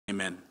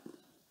Amen.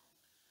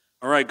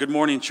 All right, good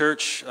morning,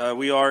 church.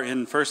 We are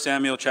in 1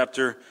 Samuel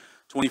chapter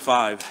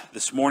 25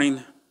 this morning.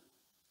 I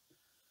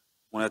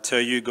want to tell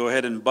you, go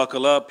ahead and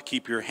buckle up,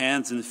 keep your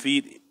hands and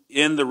feet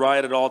in the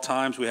right at all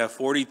times. We have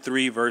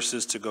 43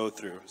 verses to go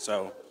through.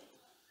 So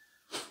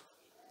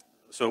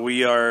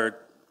we are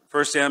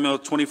 1 Samuel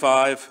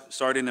 25,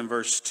 starting in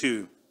verse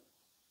 2.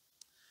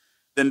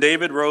 Then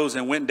David rose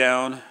and went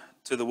down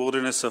to the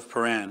wilderness of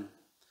Paran.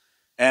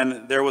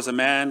 And there was a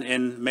man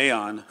in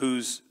Maon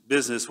whose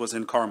business was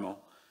in Carmel.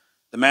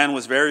 The man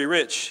was very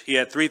rich. He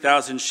had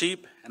 3,000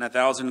 sheep and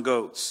 1,000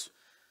 goats.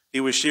 He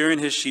was shearing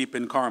his sheep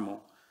in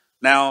Carmel.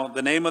 Now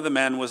the name of the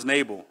man was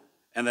Nabal,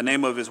 and the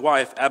name of his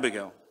wife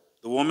Abigail.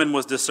 The woman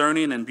was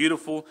discerning and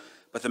beautiful,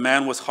 but the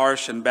man was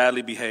harsh and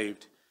badly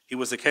behaved. He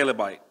was a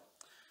Calebite.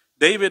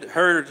 David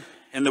heard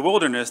in the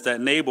wilderness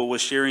that Nabal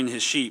was shearing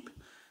his sheep.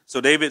 So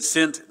David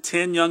sent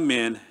 10 young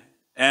men,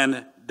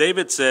 and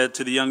David said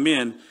to the young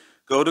men,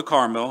 "Go to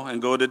Carmel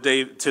and go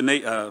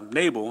to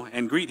Nabal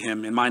and greet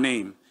him in my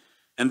name.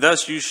 And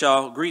thus you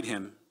shall greet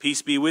him.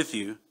 Peace be with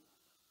you.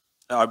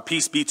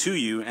 Peace be to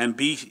you, and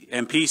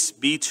peace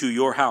be to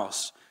your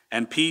house,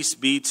 and peace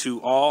be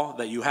to all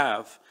that you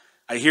have.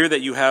 I hear that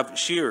you have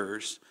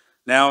shearers.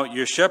 Now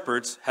your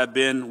shepherds have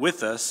been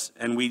with us,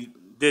 and we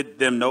did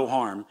them no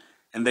harm,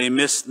 and they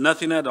missed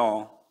nothing at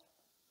all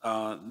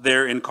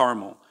there in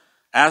Carmel.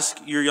 Ask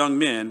your young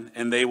men,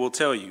 and they will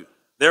tell you.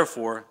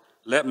 Therefore,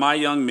 let my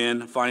young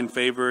men find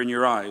favor in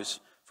your eyes,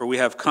 for we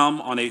have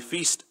come on a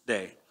feast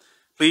day.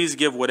 Please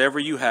give whatever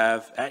you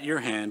have at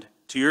your hand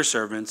to your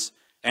servants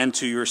and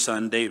to your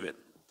son David."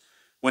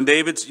 When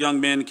David's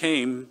young men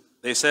came,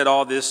 they said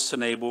all this to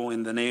Nabal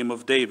in the name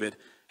of David,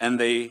 and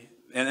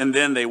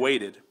then they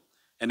waited.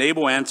 And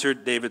Nabal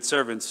answered David's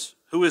servants,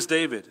 "Who is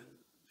David?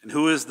 And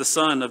who is the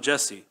son of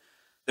Jesse?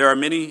 There are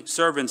many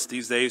servants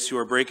these days who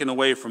are breaking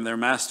away from their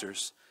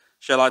masters.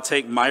 Shall I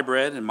take my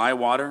bread and my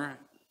water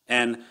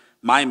and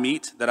my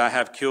meat that I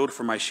have killed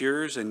for my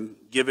shearers and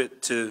give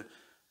it to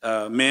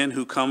men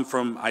who come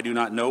from I do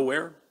not know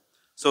where?"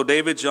 So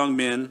David's young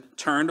men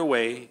turned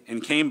away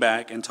and came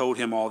back and told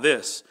him all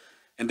this.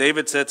 And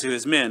David said to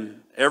his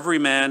men, "Every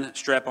man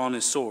strap on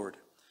his sword."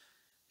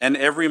 And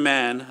every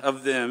man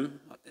of them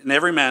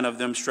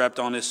strapped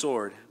on his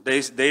sword.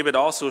 David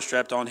also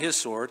strapped on his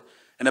sword,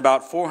 and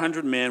about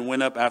 400 men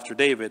went up after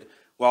David,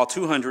 while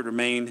 200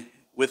 remained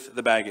with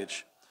the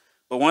baggage.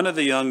 But one of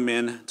the young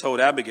men told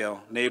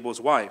Abigail,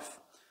 Nabal's wife,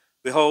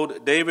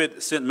 "Behold,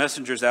 David sent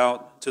messengers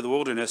out to the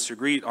wilderness to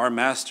greet our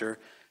master,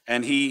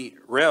 and he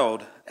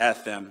railed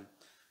at them.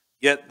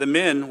 Yet the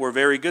men were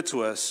very good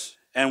to us,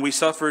 and we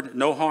suffered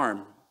no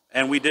harm,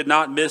 and we did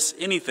not miss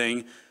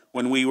anything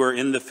when we were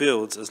in the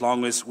fields, as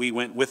long as we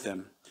went with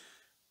them.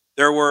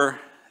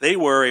 They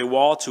were a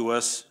wall to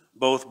us,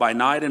 both by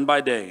night and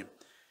by day,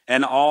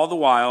 and all the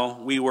while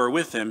we were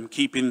with them,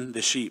 keeping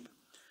the sheep.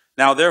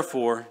 Now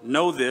therefore,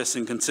 know this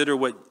and consider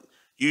what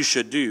you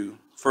should do,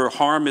 for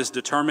harm is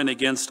determined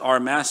against our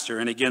master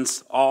and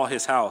against all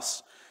his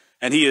house.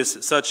 And he is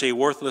such a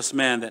worthless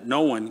man that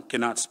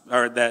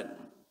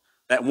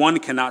that one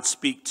cannot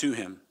speak to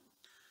him."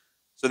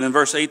 So then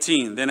verse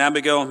 18, then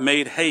Abigail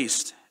made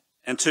haste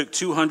and took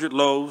 200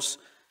 loaves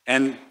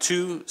and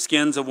 2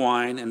 skins of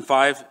wine and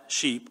 5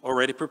 sheep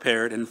already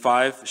prepared and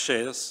 5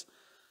 sheahs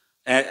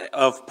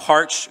of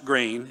parched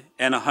grain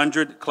and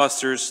 100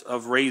 clusters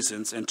of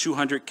raisins and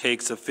 200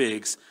 cakes of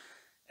figs,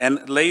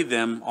 and laid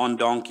them on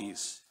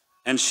donkeys.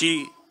 And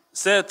she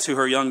said to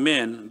her young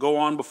men, "Go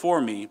on before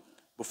me.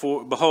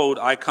 Behold,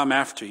 I come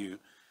after you."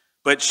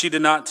 But she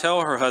did not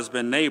tell her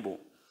husband Nabal.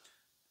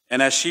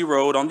 And as she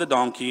rode on the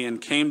donkey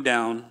and came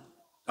down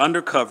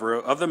under cover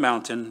of the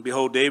mountain,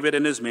 behold, David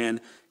and his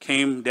men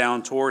came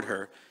down toward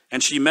her,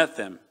 and she met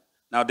them.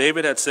 Now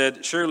David had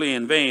said, "Surely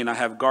in vain I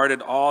have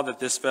guarded all that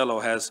this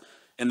fellow has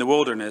in the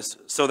wilderness,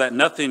 so that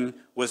nothing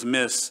was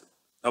missed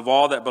of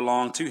all that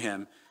belonged to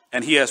him,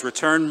 and he has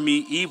returned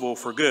me evil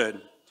for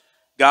good.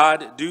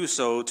 God do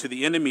so to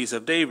the enemies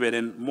of David,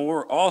 and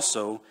more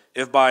also,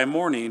 if by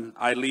morning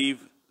I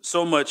leave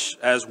so much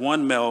as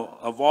one male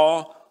of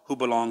all who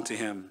belong to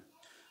him."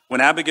 When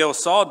Abigail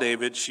saw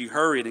David, she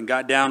hurried and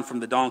got down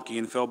from the donkey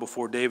and fell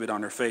before David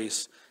on her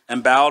face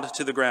and bowed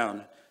to the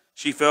ground.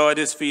 She fell at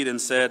his feet and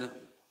said,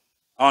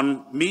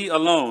 "On me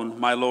alone,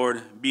 my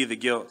lord, be the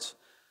guilt.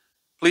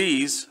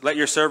 Please let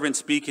your servant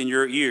speak in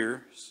your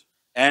ears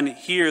and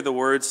hear the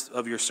words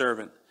of your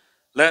servant.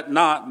 Let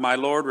not my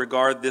lord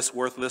regard this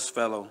worthless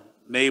fellow,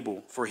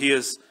 Nabal, for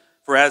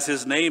as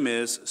his name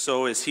is,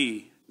 so is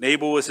he.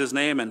 Nabal is his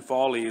name, and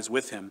folly is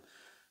with him.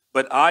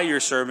 But I,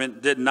 your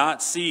servant, did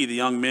not see the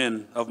young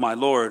men of my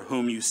lord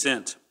whom you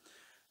sent.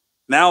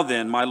 Now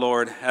then, my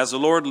lord, as the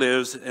Lord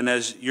lives, and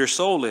as your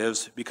soul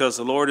lives, because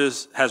the Lord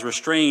has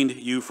restrained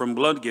you from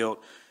blood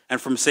guilt and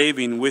from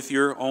saving with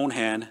your own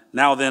hand,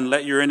 now then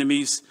let your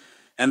enemies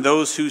and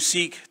those who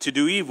seek to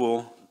do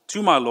evil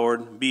to my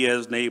lord be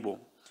as Nabal.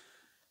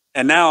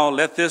 And now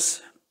let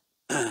this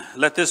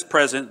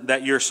present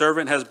that your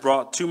servant has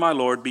brought to my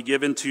lord be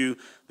given to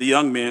the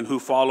young men who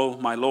follow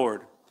my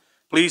lord.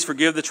 Please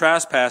forgive the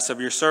trespass of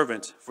your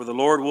servant, for the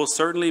Lord will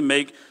certainly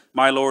make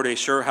my Lord a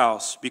sure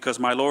house, because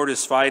my Lord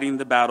is fighting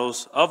the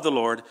battles of the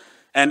Lord,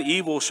 and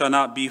evil shall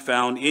not be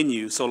found in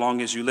you so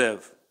long as you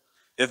live.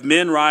 If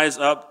men rise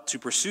up to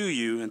pursue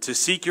you and to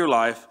seek your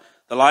life,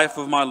 the life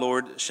of my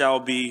Lord shall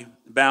be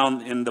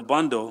bound in the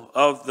bundle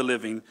of the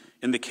living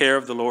in the care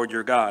of the Lord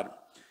your God.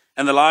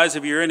 And the lives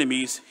of your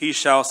enemies he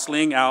shall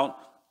sling out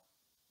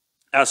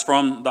as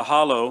from the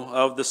hollow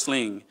of the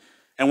sling.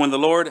 And when the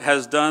Lord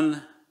has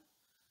done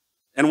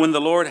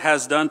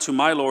to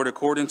my Lord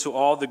according to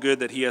all the good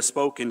that he has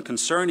spoken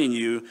concerning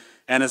you,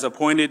 and has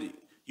appointed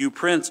you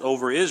prince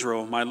over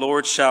Israel, my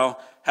Lord shall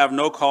have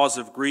no cause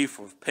of grief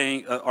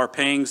or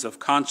pangs of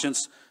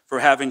conscience for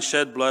having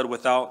shed blood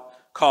without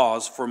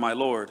cause for my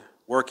Lord,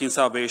 working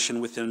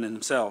salvation within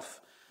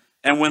himself.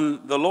 And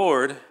when the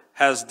Lord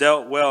has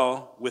dealt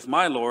well with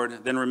my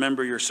Lord, then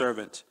remember your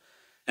servant.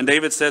 And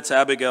David said to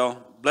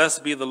Abigail,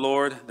 Blessed be the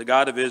Lord, the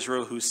God of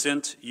Israel, who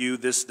sent you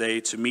this day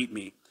to meet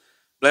me.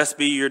 Blessed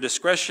be your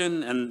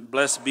discretion, and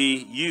blessed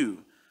be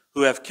you,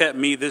 who have kept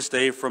me this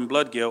day from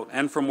blood guilt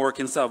and from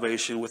working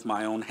salvation with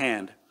my own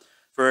hand.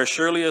 For as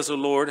surely as the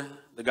Lord,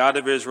 the God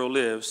of Israel,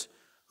 lives,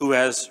 who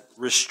has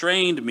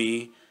restrained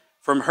me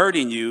from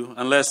hurting you,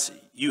 unless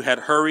you had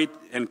hurried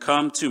and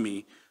come to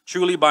me,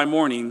 truly by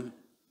morning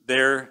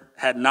there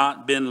had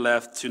not been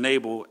left to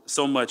Nabal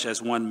so much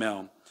as one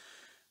male.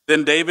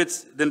 Then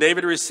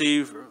David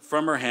received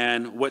from her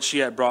hand what she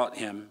had brought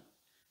him.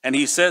 And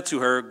he said to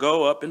her,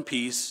 Go up in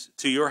peace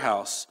to your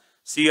house.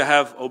 See, I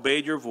have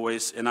obeyed your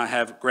voice, and I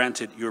have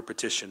granted your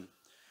petition.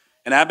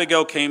 And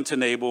Abigail came to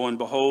Nabal, and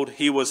behold,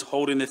 he was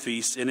holding a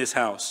feast in his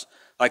house,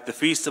 like the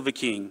feast of a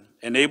king.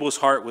 And Nabal's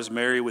heart was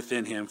merry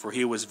within him, for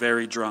he was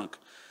very drunk.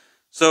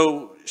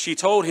 So she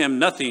told him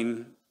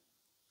nothing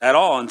at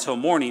all until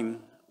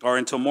morning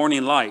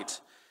light.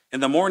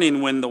 In the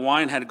morning, when the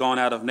wine had gone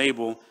out of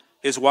Nabal,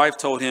 his wife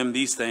told him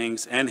these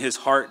things, and his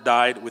heart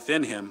died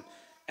within him,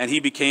 and he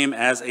became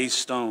as a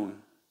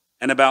stone.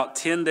 And about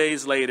 10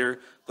 days later,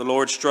 the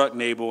Lord struck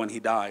Nabal, and he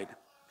died.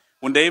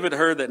 When David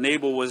heard that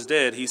Nabal was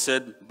dead, he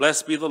said,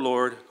 Blessed be the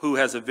Lord, who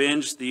has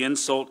avenged the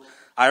insult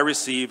I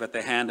receive at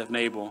the hand of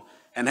Nabal,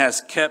 and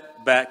has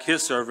kept back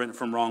his servant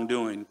from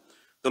wrongdoing.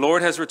 The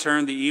Lord has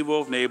returned the evil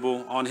of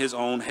Nabal on his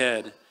own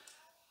head.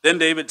 Then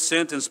David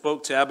sent and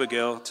spoke to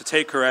Abigail to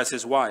take her as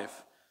his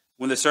wife.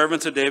 When the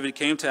servants of David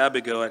came to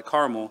Abigail at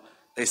Carmel,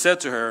 they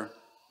said to her,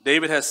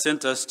 David has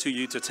sent us to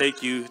you to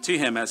take you to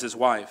him as his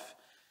wife.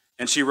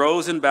 And she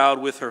rose and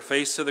bowed with her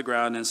face to the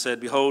ground and said,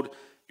 Behold,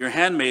 your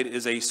handmaid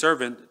is a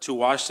servant to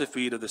wash the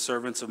feet of the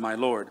servants of my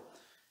Lord.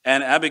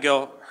 And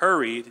Abigail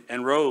hurried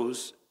and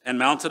rose and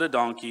mounted a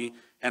donkey,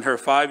 and her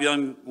 5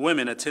 young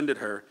women attended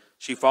her.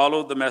 She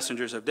followed the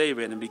messengers of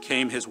David and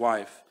became his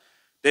wife.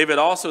 David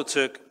also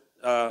took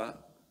Ahinoam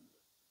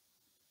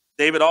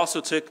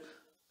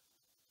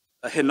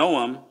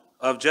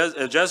of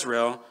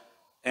Jezreel,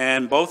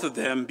 and both of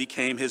them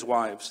became his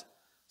wives.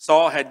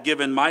 Saul had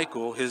given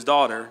Michal, his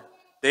daughter,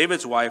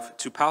 David's wife,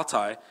 to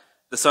Paltai,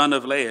 the son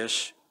of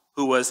Laish,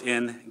 who was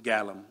in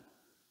Galim.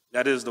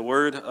 That is the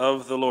word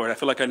of the Lord. I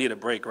feel like I need a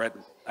break right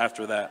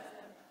after that.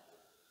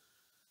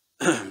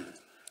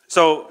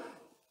 So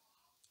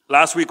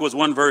last week was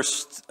 1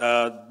 verse.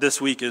 This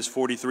week is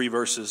 43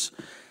 verses.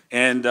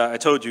 And I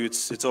told you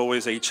it's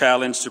always a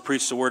challenge to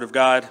preach the word of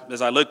God.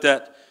 As I looked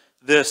at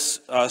this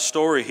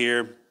story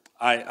here,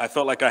 I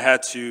felt like I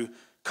had to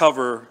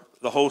cover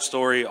the whole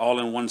story all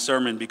in one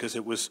sermon, because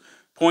it was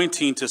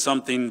pointing to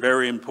something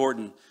very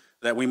important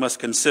that we must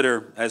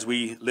consider as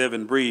we live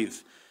and breathe.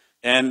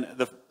 And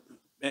the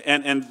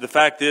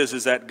fact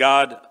is that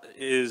God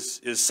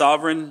is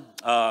sovereign.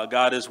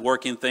 God is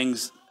working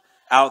things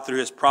out through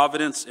his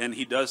providence, and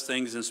he does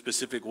things in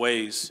specific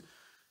ways.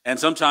 And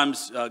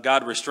sometimes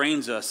God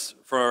restrains us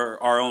for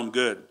our own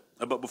good.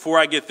 But before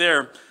I get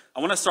there, I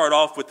want to start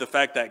off with the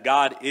fact that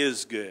God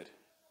is good,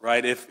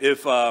 right? If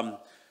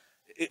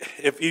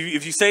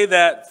you say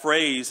that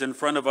phrase in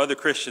front of other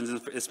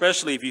Christians,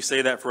 especially if you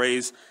say that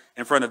phrase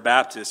in front of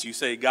Baptists, you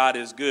say God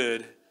is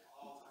good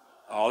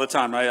all the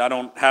time, right? I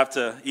don't have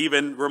to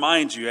even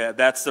remind you.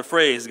 That's the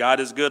phrase.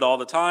 God is good all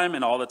the time,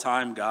 and all the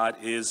time God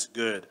is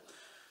good.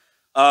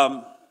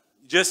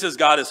 Just as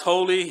God is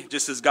holy,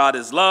 just as God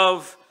is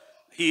love,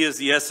 he is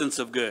the essence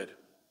of good.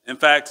 In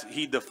fact,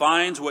 he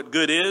defines what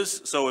good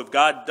is. So if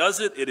God does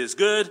it, it is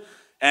good,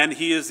 and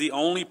he is the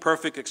only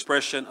perfect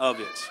expression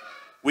of it.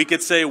 We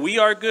could say we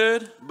are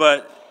good,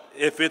 but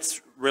if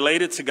it's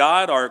related to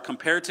God or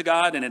compared to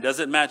God and it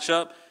doesn't match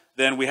up,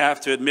 then we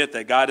have to admit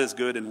that God is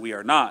good and we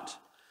are not.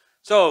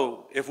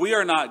 So if we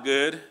are not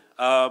good,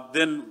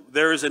 then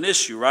there is an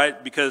issue,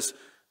 right? Because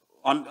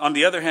on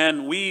the other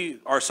hand, we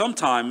are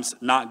sometimes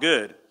not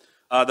good.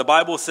 The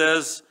Bible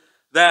says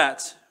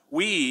that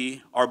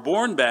we are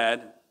born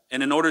bad,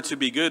 and in order to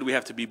be good, we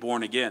have to be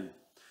born again.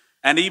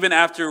 And even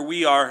after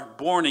we are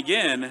born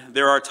again,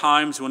 there are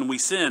times when we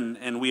sin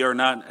and we are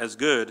not as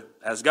good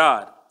as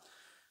God.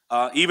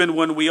 Even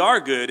when we are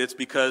good, it's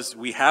because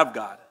we have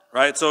God,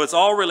 right? So it's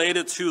all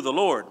related to the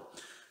Lord.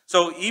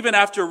 So even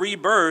after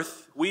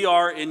rebirth, we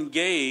are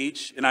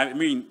engaged, and I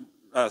mean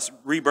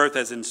rebirth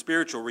as in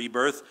spiritual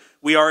rebirth,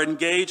 we are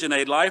engaged in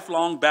a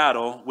lifelong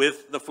battle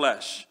with the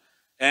flesh.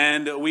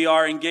 And we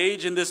are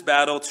engaged in this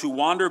battle to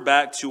wander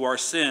back to our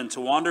sin,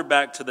 to wander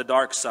back to the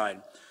dark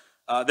side.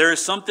 There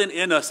is something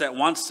in us that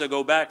wants to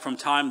go back from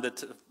time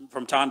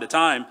to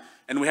time,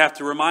 and we have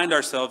to remind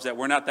ourselves that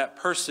we're not that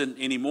person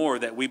anymore,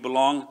 that we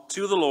belong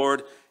to the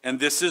Lord, and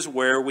this is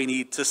where we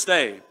need to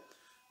stay.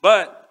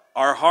 But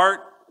our heart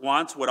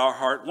wants what our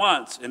heart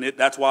wants, and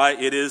that's why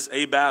it is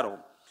a battle.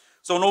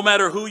 So no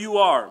matter who you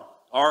are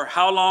or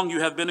how long you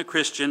have been a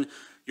Christian,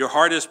 your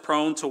heart is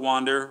prone to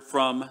wander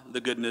from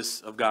the goodness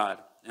of God.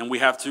 And we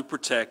have to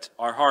protect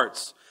our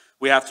hearts.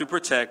 We have to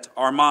protect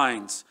our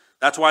minds.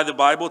 That's why the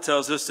Bible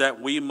tells us that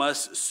we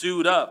must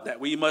suit up, that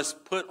we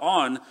must put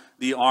on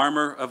the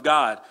armor of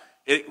God.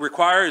 It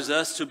requires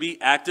us to be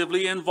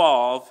actively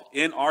involved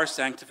in our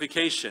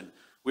sanctification.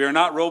 We are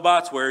not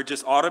robots where it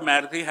just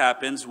automatically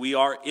happens. We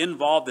are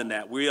involved in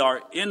that. We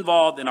are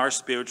involved in our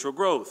spiritual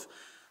growth.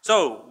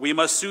 So we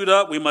must suit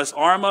up, we must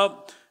arm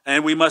up,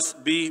 and we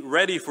must be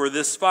ready for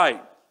this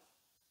fight.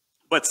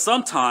 But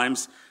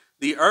sometimes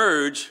the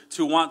urge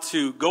to want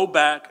to go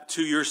back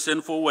to your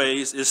sinful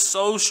ways is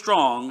so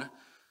strong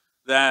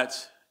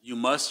that you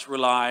must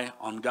rely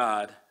on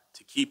God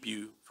to keep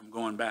you from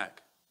going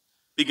back.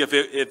 Because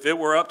if it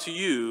were up to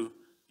you,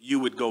 you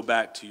would go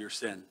back to your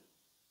sin.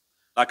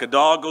 Like a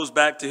dog goes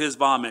back to his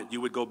vomit, you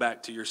would go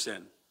back to your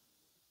sin.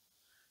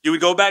 You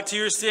would go back to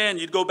your sin.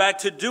 You'd go back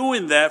to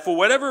doing that for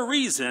whatever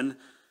reason.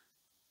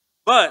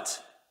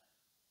 But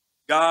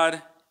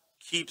God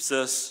keeps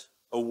us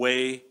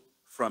away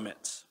from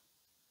it.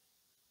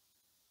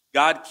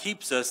 God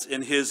keeps us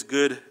in his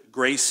good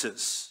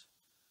graces.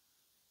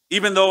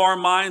 Even though our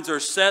minds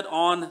are set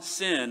on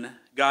sin,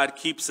 God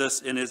keeps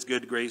us in his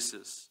good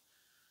graces.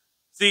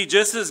 See,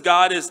 just as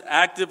God is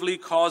actively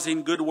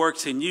causing good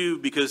works in you,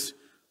 because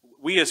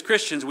we as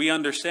Christians, we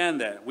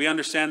understand that. We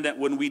understand that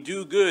when we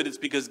do good, it's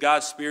because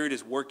God's Spirit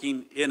is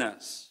working in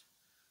us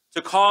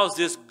to cause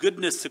this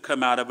goodness to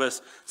come out of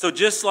us. So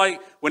just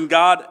like when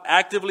God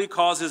actively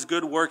causes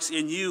good works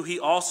in you, he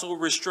also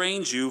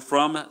restrains you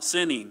from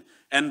sinning.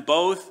 And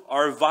both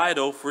are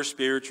vital for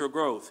spiritual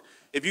growth.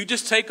 If you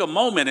just take a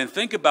moment and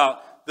think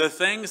about the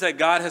things that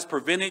God has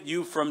prevented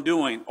you from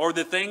doing, or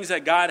the things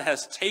that God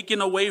has taken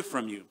away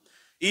from you,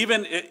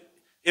 even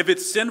if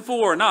it's sinful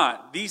or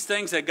not, these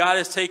things that God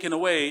has taken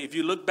away, if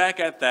you look back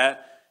at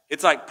that,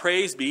 it's like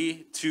praise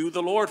be to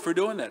the Lord for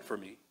doing that for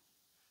me.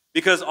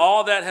 Because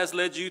all that has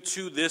led you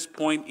to this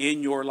point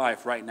in your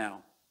life right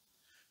now.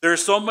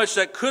 There's so much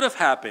that could have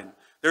happened.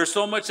 There's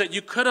so much that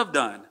you could have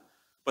done,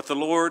 but the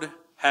Lord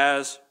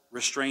has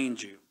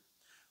restrained you.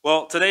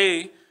 Well,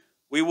 today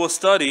we will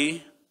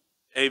study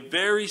a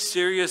very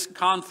serious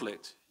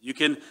conflict. You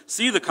can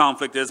see the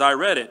conflict as I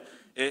read it.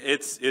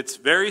 It's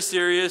very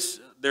serious.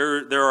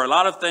 There are a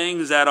lot of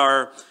things that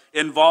are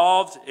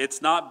involved.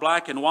 It's not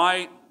black and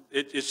white.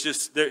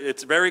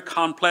 It's very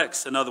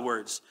complex, in other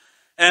words.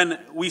 And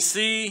we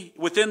see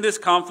within this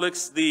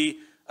conflict the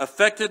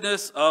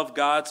effectiveness of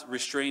God's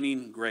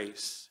restraining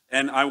grace.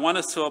 And I want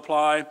us to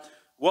apply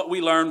what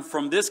we learn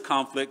from this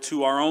conflict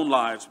to our own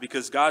lives,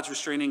 because God's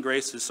restraining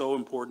grace is so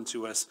important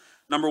to us.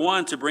 Number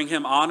one, to bring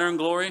him honor and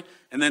glory.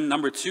 And then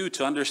number two,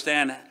 to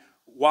understand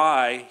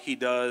why he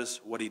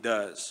does what he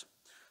does.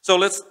 So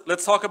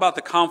let's talk about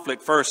the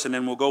conflict first, and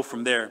then we'll go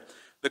from there.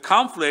 The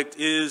conflict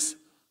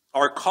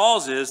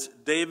causes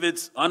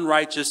David's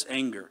unrighteous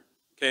anger.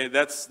 Okay,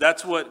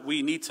 that's what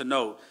we need to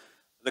know.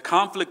 The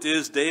conflict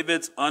is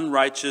David's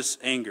unrighteous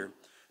anger.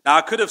 Now,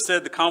 I could have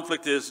said the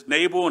conflict is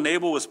Nabal, and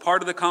Nabal was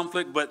part of the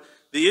conflict, but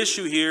the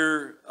issue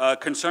here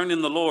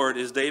concerning the Lord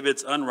is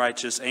David's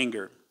unrighteous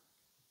anger.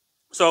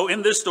 So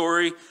in this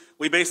story,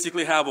 we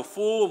basically have a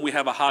fool and we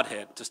have a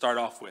hothead to start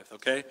off with,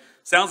 okay?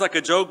 Sounds like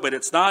a joke, but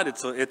it's not.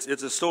 It's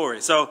a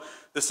story. So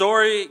the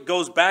story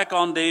goes back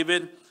on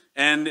David,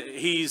 and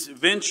he's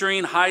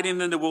venturing,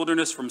 hiding in the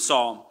wilderness from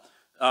Saul.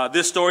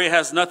 This story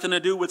has nothing to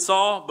do with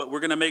Saul, but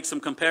we're going to make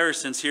some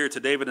comparisons here to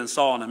David and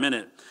Saul in a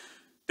minute.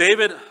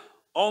 David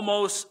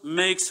almost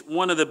makes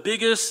one of the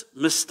biggest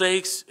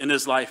mistakes in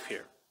his life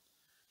here.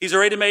 He's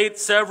already made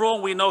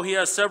several. We know he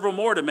has several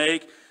more to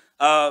make.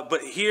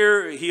 But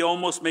here he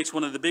almost makes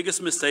one of the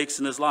biggest mistakes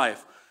in his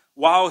life.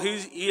 While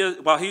he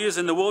is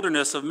in the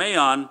wilderness of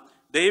Maon,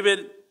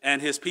 David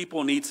and his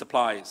people need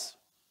supplies.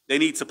 They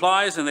need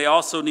supplies, and they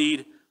also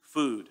need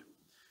food.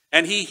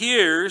 And he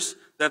hears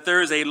that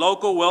there is a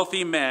local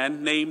wealthy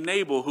man named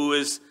Nabal who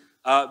is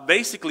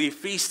basically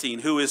feasting,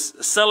 who is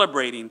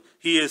celebrating.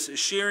 He is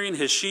shearing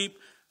his sheep.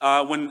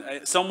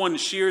 When someone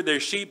sheared their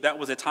sheep, that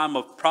was a time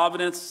of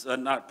providence,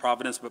 not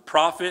providence, but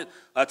profit,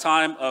 a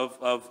time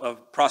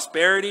of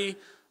prosperity.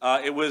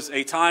 It was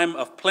a time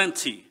of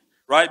plenty,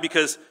 right?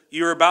 Because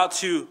you're about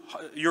to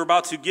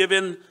give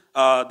in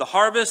the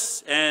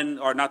harvest,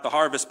 or not the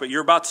harvest, but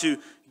you're about to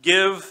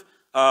give,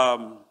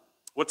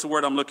 what's the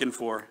word I'm looking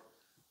for?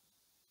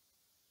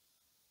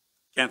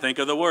 Can't think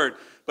of the word.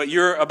 But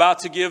you're about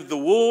to give the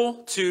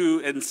wool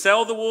and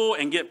sell the wool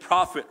and get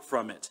profit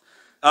from it.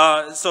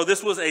 So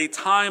this was a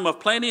time of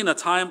planning, a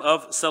time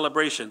of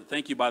celebration.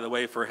 Thank you, by the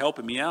way, for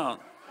helping me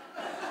out.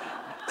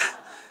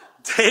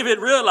 David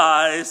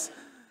realized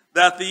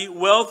that the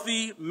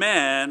wealthy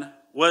man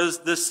was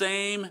the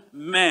same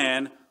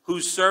man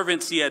whose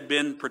servants he had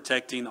been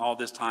protecting all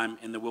this time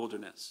in the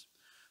wilderness.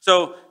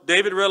 So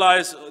David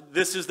realized,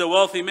 this is the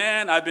wealthy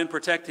man. I've been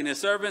protecting his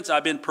servants.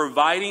 I've been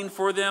providing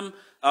for them.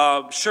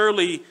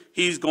 Surely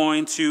he's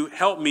going to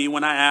help me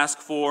when I ask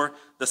for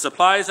the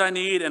supplies I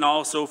need and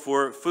also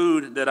for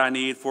food that I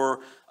need for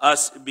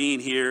us being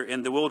here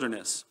in the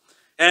wilderness.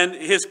 And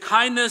his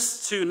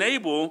kindness to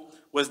Nabal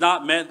was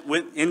not meant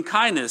in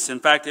kindness.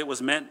 In fact, it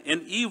was meant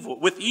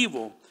with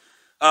evil.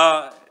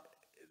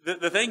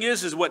 The thing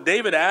is what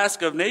David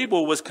asked of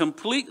Nabal was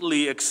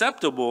completely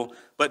acceptable,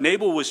 but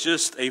Nabal was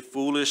just a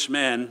foolish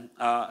man,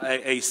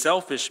 a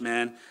selfish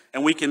man.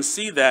 And we can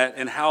see that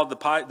in how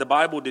the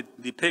Bible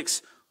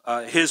depicts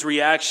his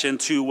reaction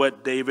to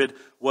what David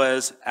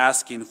was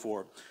asking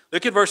for.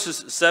 Look at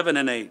verses 7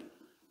 and 8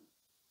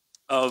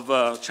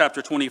 of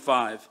chapter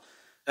 25.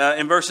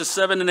 In verses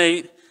 7 and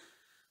 8,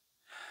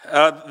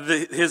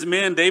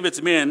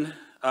 David's men,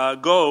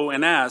 go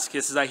and ask.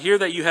 He says, I hear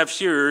that you have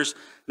shearers.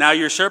 Now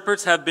your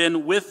shepherds have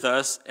been with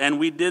us, and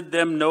we did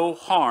them no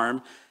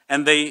harm,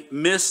 and they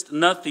missed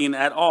nothing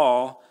at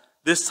all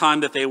this time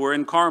that they were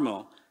in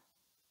Carmel.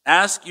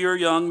 Ask your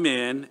young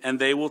men, and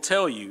they will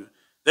tell you.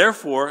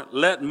 Therefore,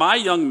 let my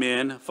young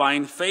men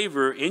find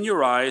favor in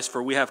your eyes,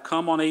 for we have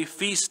come on a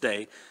feast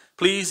day.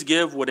 Please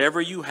give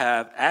whatever you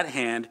have at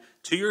hand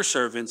to your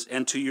servants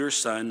and to your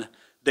son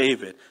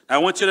David. Now, I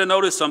want you to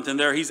notice something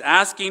there. He's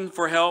asking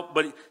for help,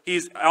 but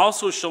he's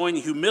also showing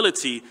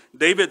humility.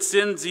 David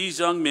sends these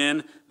young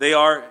men. They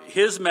are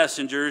his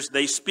messengers.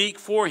 They speak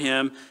for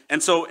him.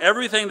 And so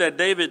everything that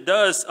David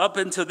does up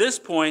until this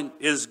point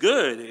is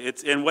good.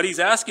 And what he's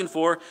asking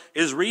for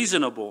is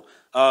reasonable.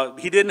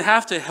 He didn't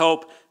have to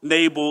help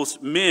Nabal's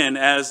men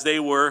as they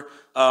were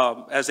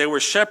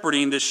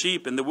shepherding the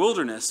sheep in the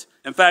wilderness.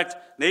 In fact,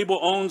 Nabal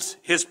owns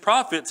his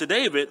profit to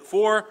David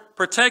for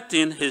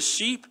protecting his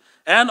sheep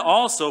and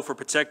also for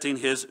protecting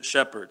his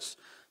shepherds.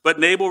 But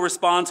Nabal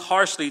responds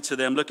harshly to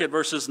them. Look at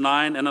verses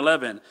 9 and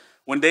 11.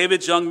 When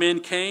David's young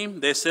men came,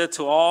 they said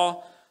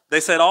all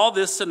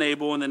this to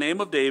Nabal in the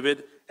name of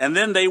David, and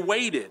then they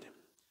waited.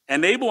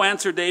 And Nabal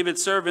answered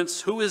David's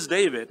servants, who is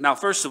David? Now,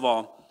 first of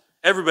all,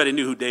 everybody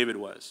knew who David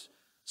was.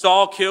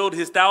 Saul killed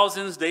his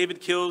thousands. David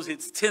kills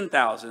his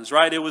 10,000s,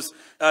 right? It was,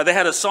 they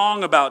had a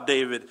song about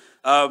David.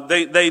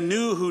 They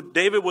knew who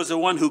David was, the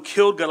one who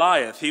killed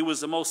Goliath. He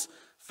was the most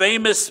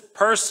famous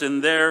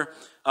person there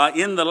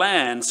in the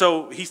land.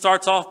 So he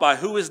starts off by,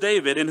 who is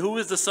David and who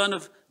is the son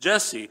of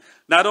Jesse?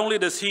 Not only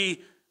does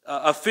he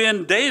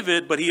offend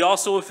David, but he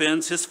also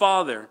offends his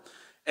father.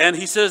 And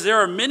he says there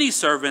are many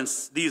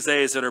servants these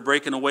days that are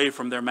breaking away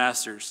from their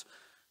masters.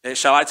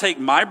 Shall I take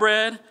my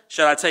bread?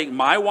 Shall I take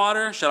my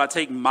water? Shall I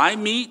take my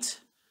meat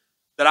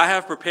that I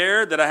have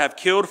prepared, that I have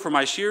killed for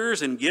my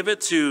shearers, and give it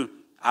to,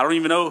 I don't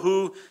even know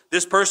who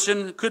this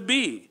person could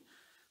be.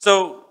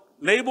 So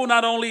Nabal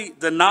not only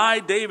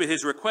denied David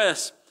his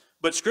request,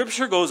 but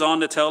Scripture goes on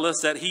to tell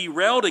us that he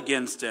railed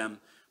against him.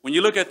 When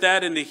you look at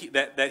that in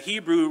that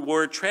Hebrew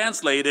word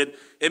translated,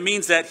 it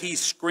means that he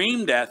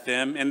screamed at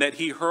them and that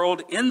he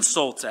hurled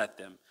insults at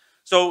them.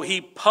 So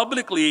he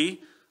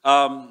publicly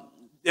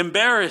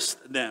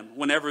embarrassed them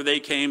whenever they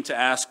came to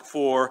ask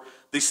for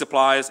the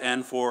supplies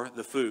and for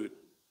the food.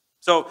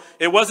 So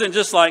it wasn't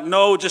just like,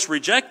 no, just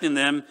rejecting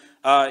them.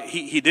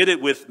 He did it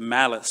with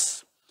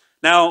malice.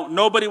 Now,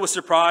 nobody was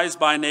surprised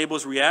by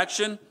Nabal's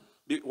reaction.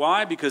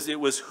 Why? Because it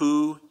was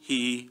who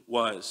he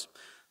was.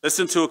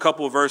 Listen to a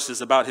couple of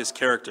verses about his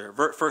character.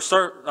 First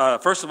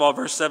of all,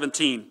 verse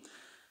 17.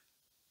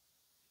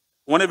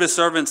 One of his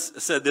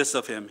servants said this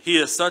of him: he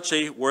is such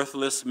a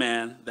worthless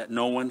man that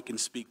no one can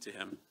speak to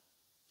him.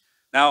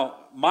 Now,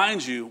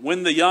 mind you,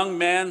 when the young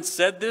man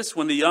said this,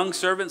 when the young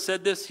servant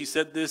said this, he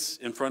said this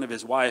in front of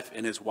his wife,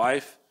 and his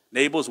wife,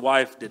 Nabal's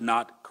wife, did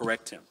not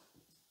correct him.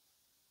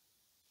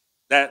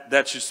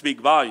 That should speak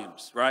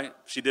volumes, right?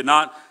 She did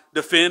not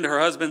defend her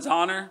husband's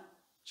honor.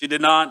 She did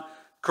not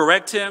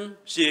correct him.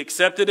 She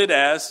accepted it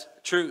as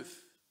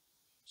truth.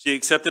 She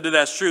accepted it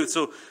as truth.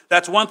 So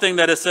that's one thing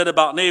that is said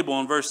about Nabal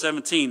in verse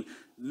 17.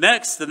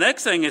 The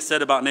next thing is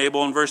said about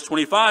Nabal in verse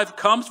 25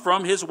 comes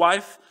from his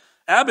wife,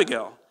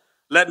 Abigail.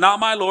 Let not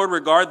my Lord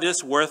regard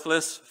this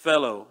worthless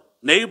fellow.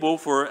 Nabal,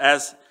 for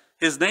as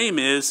his name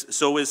is,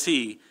 so is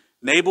he.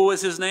 Nabal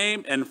is his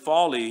name, and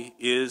folly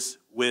is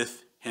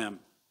with him.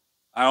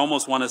 I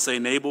almost want to say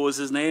Nabal is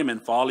his name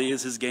and folly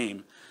is his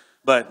game.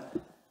 But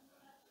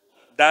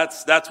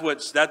that's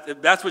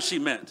what she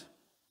meant.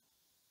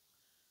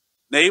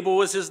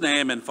 Nabal is his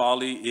name and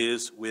folly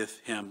is with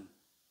him.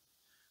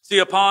 See,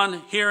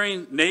 upon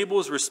hearing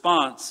Nabal's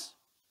response,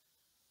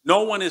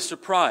 no one is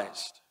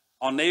surprised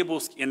in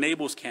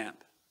Nabal's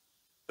camp.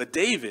 But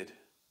David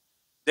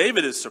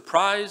is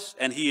surprised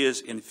and he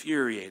is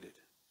infuriated.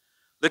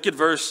 Look at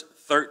verse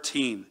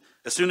 13.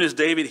 As soon as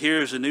David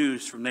hears the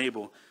news from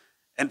Nabal,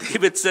 and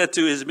David said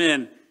to his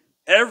men,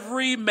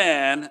 every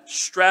man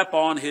strap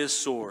on his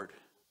sword.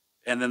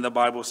 And then the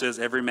Bible says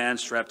every man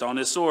strapped on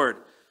his sword.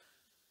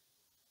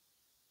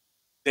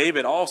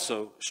 David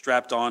also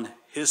strapped on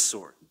his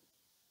sword.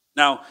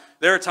 Now,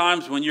 there are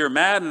times when you're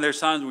mad and there's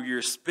times when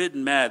you're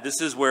spitting mad.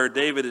 This is where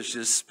David is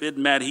just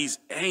spitting mad. He's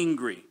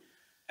angry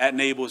at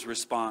Nabal's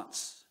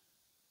response.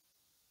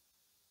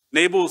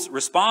 Nabal's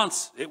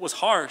response, it was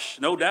harsh,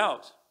 no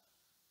doubt.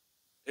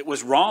 It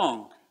was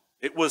wrong.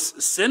 It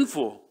was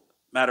sinful,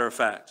 matter of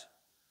fact.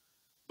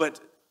 But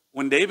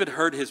when David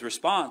heard his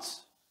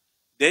response,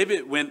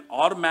 David went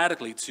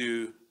automatically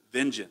to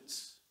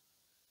vengeance.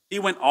 He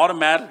went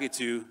automatically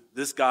to,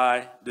 this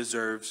guy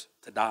deserves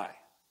to die.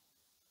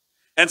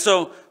 And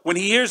so when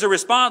he hears a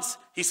response,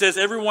 he says,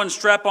 everyone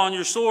strap on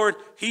your sword.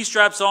 He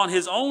straps on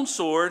his own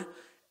sword,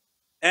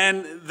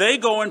 and they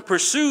go in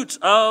pursuit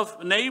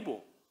of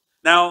Nabal.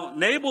 Now,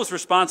 Nabal's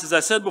response, as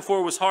I said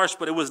before, was harsh,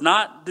 but it was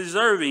not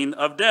deserving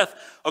of death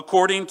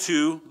according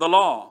to the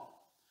law.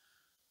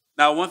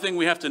 Now, one thing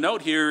we have to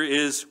note here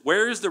is,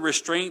 where is the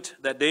restraint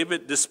that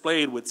David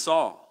displayed with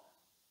Saul?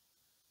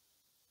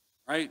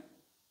 Right?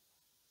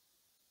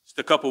 Just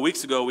a couple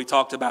weeks ago, we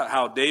talked about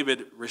how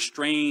David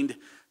restrained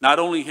not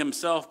only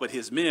himself, but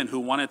his men who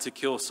wanted to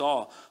kill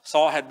Saul.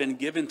 Saul had been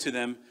given to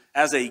them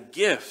as a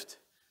gift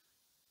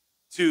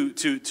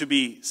to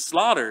be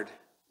slaughtered,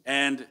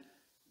 and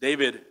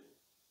David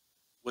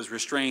was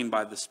restrained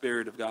by the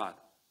Spirit of God.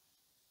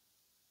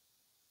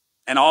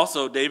 And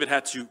also, David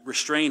had to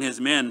restrain his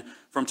men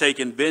from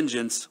taking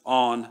vengeance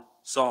on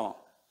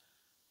Saul.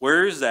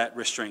 Where is that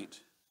restraint?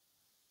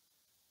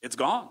 It's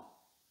gone.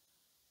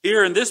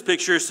 Here in this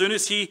picture, as soon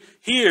as he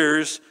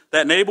hears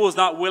that Nabal is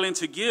not willing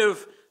to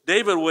give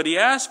David what he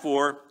asked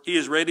for, he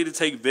is ready to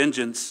take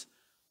vengeance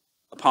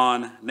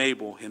upon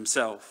Nabal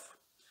himself.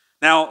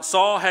 Now,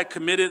 Saul had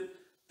committed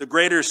the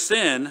greater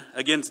sin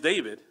against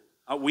David.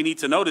 We need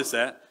to notice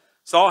that.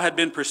 Saul had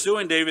been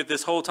pursuing David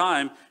this whole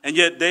time, and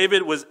yet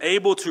David was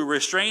able to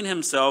restrain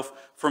himself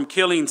from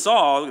killing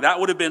Saul. That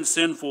would have been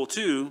sinful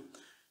too.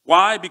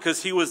 Why?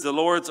 Because he was the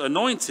Lord's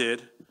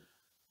anointed.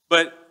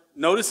 But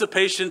notice the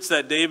patience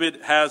that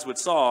David has with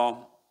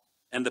Saul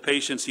and the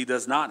patience he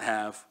does not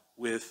have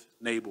with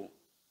Nabal.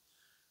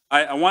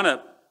 I want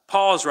to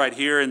pause right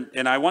here,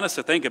 and I want us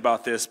to think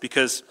about this,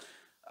 because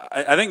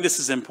I think this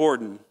is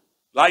important.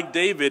 Like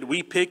David,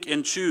 we pick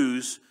and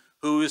choose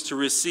who is to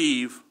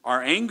receive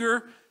our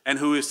anger and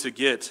who is to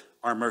get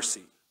our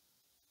mercy.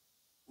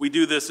 We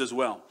do this as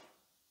well,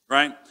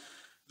 right?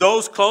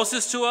 Those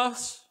closest to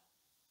us,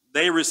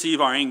 they receive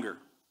our anger.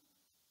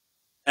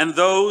 And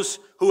those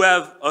who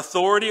have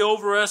authority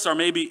over us or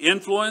maybe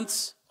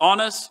influence on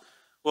us,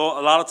 well,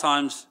 a lot of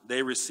times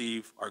they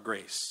receive our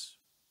grace.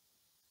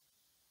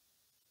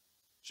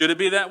 Should it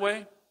be that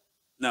way?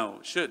 No,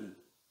 it shouldn't.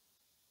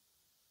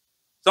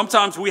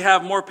 Sometimes we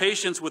have more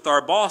patience with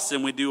our boss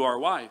than we do our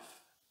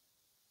wife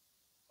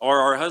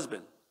or our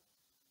husband.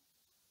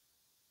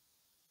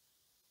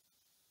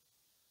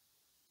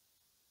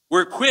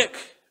 We're quick,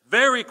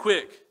 very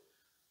quick,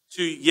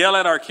 to yell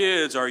at our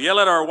kids or yell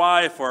at our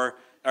wife or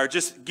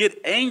just get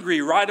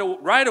angry right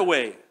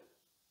away.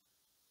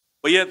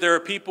 But yet there are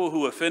people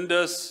who offend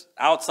us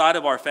outside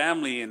of our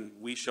family, and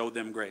we show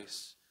them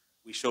grace.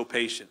 We show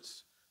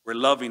patience. We're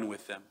loving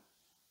with them.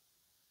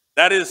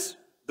 That is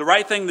the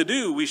right thing to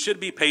do. We should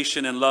be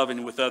patient and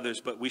loving with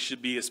others, but we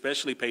should be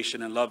especially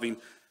patient and loving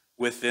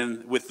with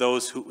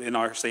those who in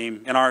our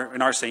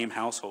same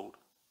household.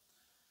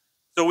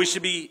 So we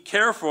should be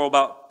careful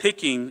about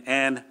picking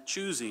and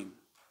choosing.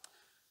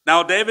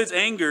 Now, David's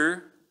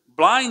anger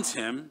blinds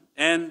him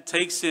and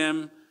takes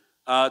him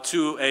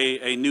to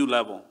a new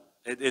level.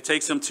 It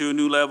takes him to a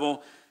new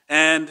level,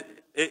 and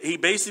he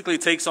basically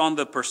takes on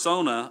the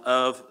persona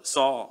of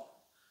Saul.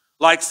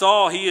 Like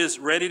Saul, he is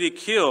ready to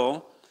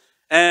kill,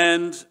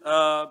 and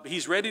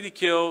he's ready to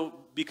kill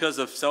because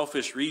of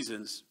selfish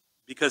reasons,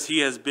 because he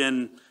has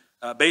been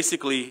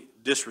basically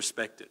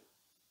disrespected.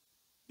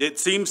 It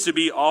seems to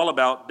be all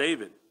about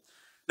David.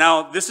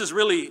 Now, this is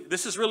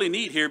really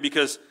neat here,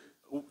 because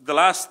the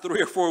last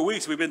 3 or 4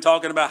 weeks we've been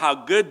talking about how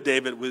good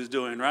David was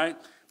doing, right?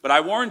 But I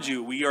warned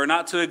you, we are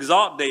not to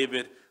exalt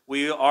David.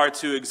 We are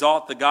to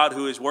exalt the God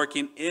who is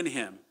working in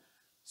him.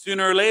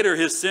 Sooner or later,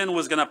 his sin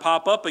was going to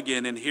pop up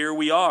again, and here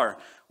we are.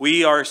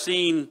 We are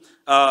seeing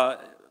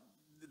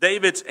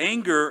David's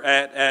anger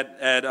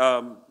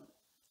at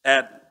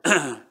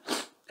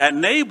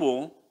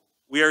Nabal.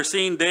 We are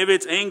seeing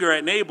David's anger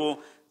at Nabal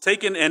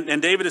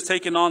and David is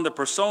taking on the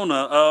persona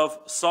of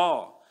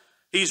Saul.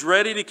 He's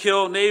ready to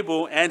kill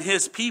Nabal and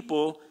his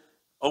people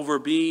over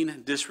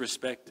being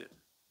disrespected.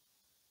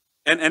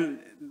 And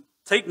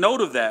take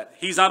note of that.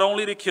 He's not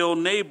only ready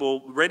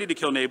to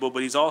kill Nabal,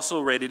 but he's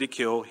also ready to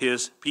kill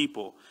his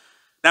people.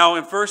 Now,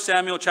 in 1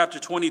 Samuel chapter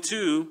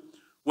 22,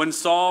 when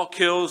Saul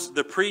kills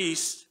the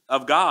priest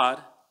of God,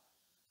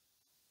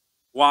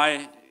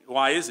 why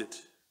is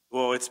it?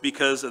 Well, it's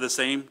because of the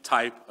same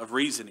type of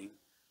reasoning.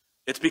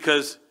 It's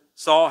because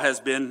Saul has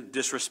been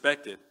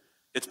disrespected.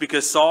 It's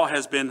because Saul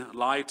has been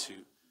lied to.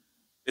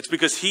 It's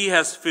because he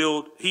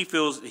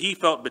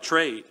felt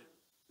betrayed.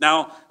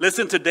 Now,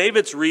 listen to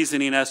David's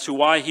reasoning as to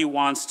why he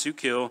wants to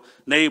kill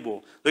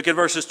Nabal. Look at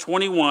verses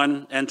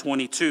 21 and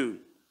 22.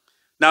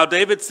 Now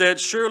David said,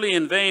 surely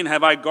in vain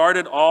have I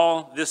guarded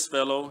all this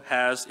fellow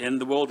has in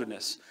the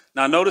wilderness.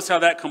 Now notice how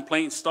that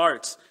complaint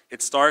starts.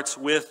 It starts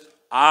with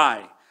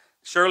I.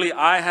 Surely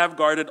I have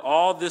guarded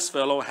all this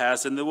fellow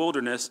has in the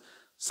wilderness,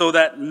 so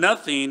that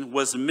nothing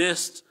was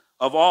missed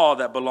of all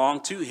that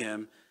belonged to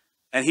him,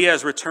 and he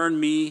has returned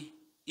me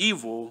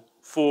evil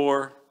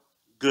for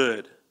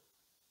good.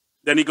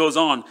 Then he goes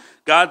on,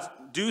 God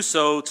do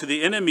so to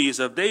the enemies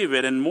of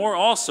David, and more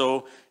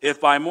also, if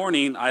by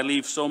morning I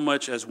leave so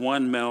much as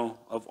one male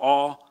of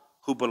all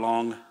who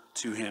belong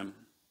to him.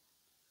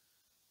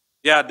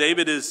 Yeah,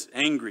 David is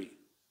angry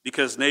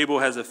because Nabal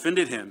has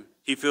offended him.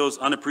 He feels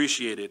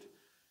unappreciated,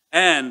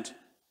 and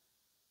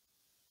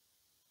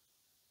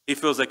he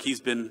feels like he's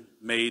been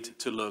made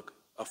to look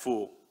a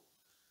fool.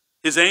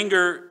 His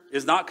anger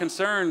is not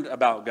concerned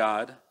about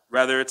God.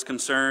 Rather,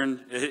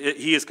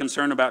 he is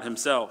concerned about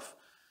himself.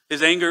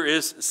 His anger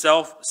is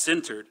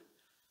self-centered,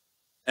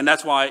 and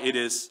that's why it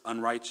is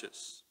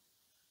unrighteous.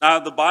 Now,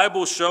 the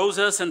Bible shows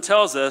us and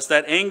tells us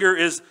that anger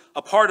is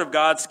a part of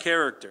God's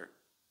character.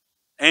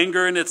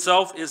 Anger in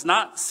itself is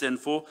not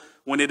sinful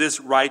when it is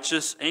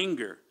righteous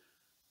anger.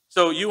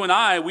 So you and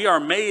I, we are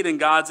made in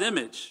God's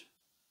image.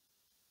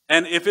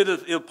 And if it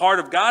is a part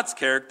of God's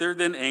character,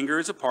 then anger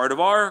is a part of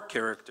our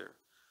character.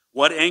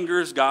 What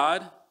angers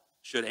God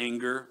should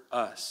anger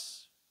us.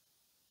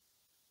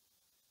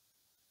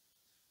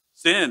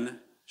 Sin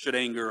should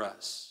anger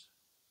us,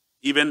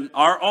 even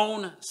our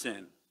own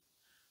sin.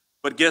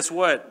 But guess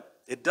what?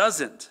 It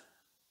doesn't.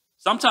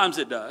 Sometimes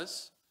it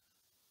does.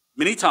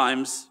 Many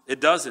times it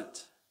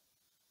doesn't.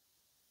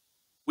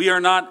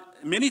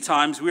 Many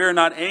times we are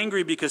not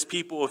angry because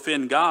people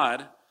offend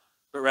God,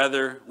 but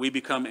rather we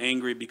become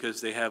angry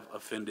because they have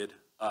offended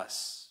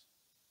us.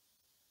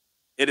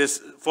 It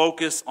is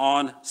focus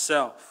on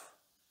self.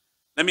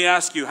 Let me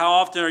ask you, how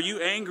often are you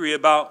angry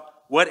about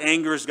what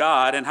angers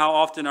God, and how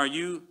often are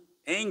you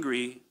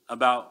angry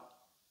about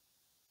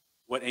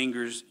what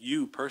angers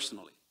you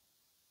personally?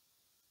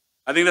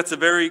 I think that's a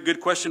very good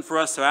question for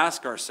us to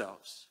ask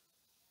ourselves.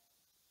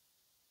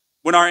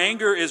 When our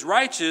anger is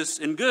righteous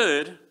and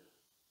good,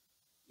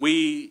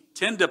 we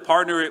tend to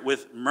partner it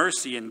with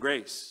mercy and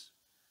grace,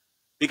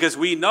 because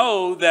we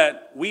know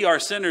that we are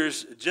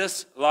sinners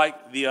just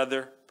like the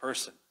other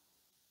person.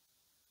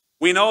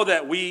 We know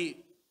that we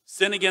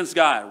sin against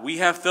God. We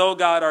have failed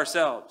God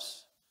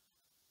ourselves.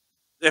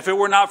 If it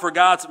were not for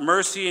God's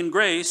mercy and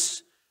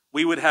grace,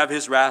 we would have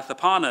his wrath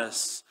upon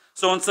us.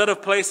 So instead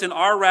of placing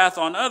our wrath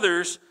on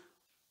others,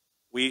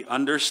 we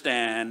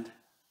understand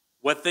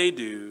what they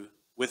do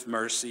with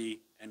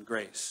mercy and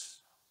grace.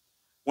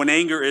 When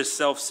anger is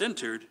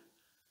self-centered,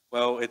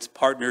 well, it's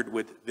partnered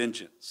with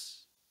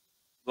vengeance.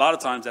 A lot of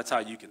times that's how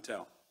you can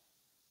tell.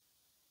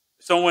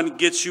 If someone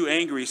gets you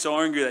angry, so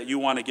angry that you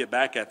want to get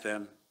back at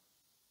them,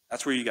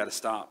 that's where you got to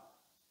stop.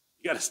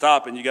 You got to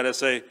stop and you got to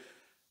say,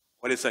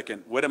 wait a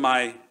second, what am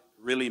I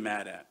really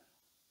mad at?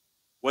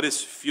 What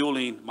is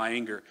fueling my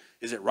anger?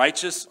 Is it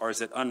righteous or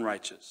is it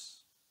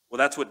unrighteous? Well,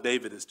 that's what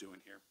David is doing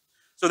here.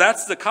 So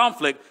that's the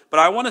conflict, but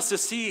I want us to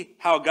see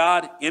how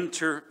God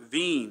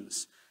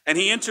intervenes. And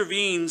he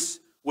intervenes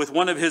with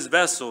one of his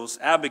vessels,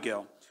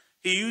 Abigail.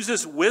 He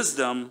uses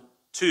wisdom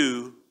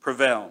to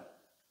prevail.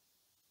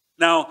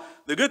 Now,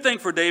 the good thing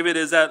for David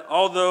is that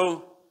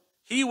although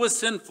he was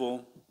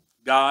sinful,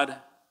 God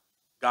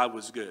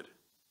was good.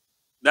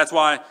 That's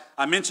why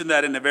I mentioned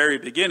that in the very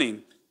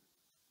beginning.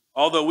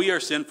 Although we are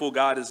sinful,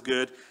 God is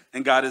good,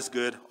 and God is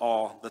good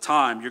all the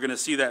time. You're going to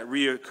see that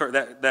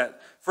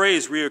that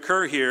phrase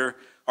reoccur here,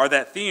 or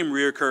that theme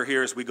reoccur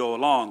here as we go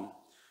along.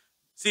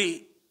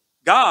 See,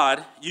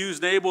 God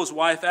used Nabal's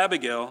wife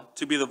Abigail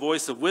to be the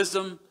voice of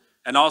wisdom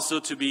and also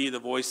to be the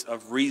voice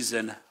of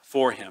reason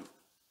for him.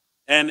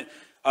 And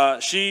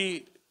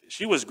she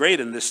was great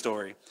in this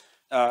story.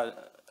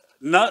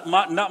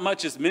 Not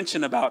much is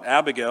mentioned about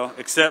Abigail,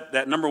 except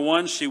that number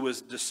one, she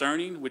was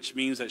discerning, which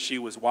means that she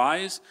was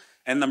wise.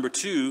 And number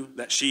two,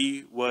 that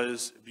she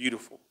was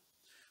beautiful.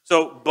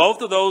 So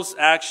both of those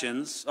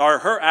actions, or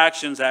her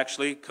actions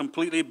actually,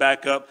 completely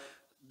back up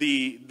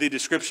the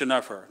description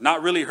of her.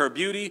 Not really her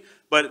beauty,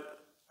 but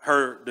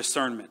her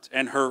discernment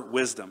and her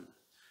wisdom.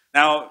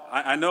 Now,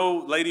 I know,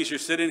 ladies, you're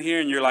sitting here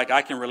and you're like,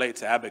 I can relate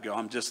to Abigail.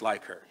 I'm just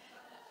like her.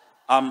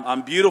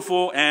 I'm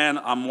beautiful and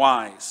I'm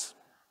wise.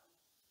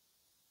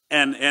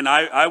 And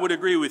I would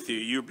agree with you.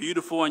 You're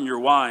beautiful and you're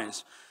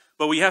wise.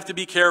 But we have to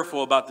be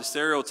careful about the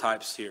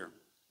stereotypes here.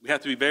 We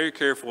have to be very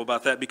careful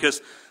about that,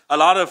 because a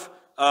lot of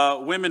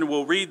women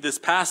will read this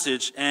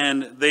passage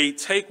and they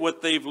take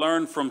what they've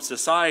learned from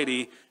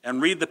society and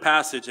read the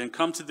passage and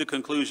come to the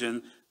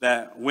conclusion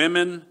that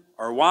women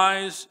are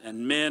wise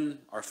and men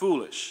are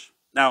foolish.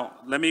 Now,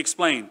 let me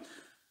explain.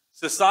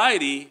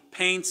 Society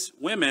paints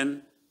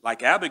women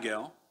like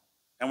Abigail.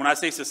 And when I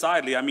say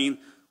society, I mean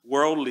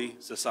worldly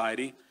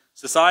society.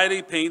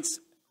 Society paints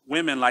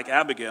women like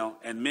Abigail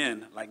and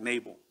men like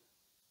Nabal.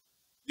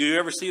 Do you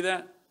ever see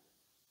that?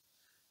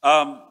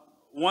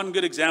 one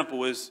good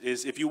example is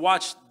if you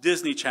watch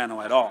Disney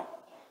Channel at all,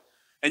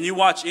 and you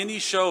watch any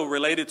show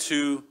related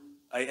to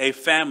a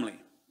family,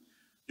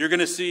 you're going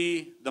to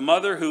see the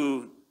mother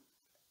who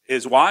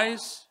is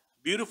wise,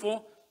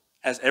 beautiful,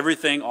 has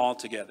everything all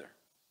together.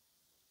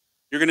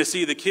 You're going to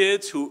see the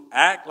kids who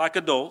act like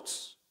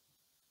adults,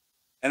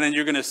 and then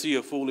you're going to see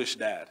a foolish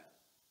dad.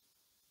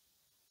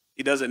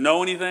 He doesn't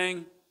know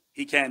anything.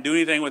 He can't do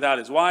anything without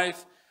his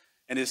wife,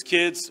 and his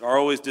kids are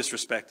always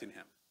disrespecting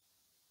him.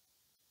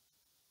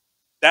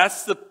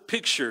 That's the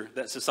picture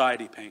that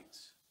society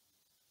paints.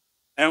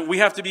 And we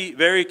have to be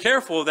very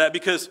careful of that,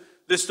 because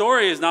this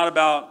story is not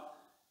about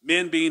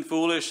men being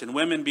foolish and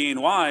women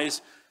being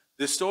wise.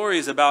 This story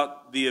is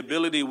about the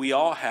ability we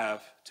all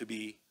have to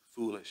be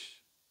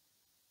foolish.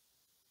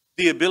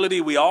 The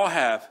ability we all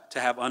have to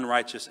have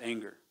unrighteous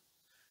anger.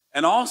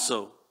 And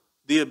also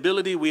the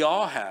ability we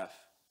all have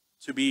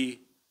to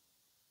be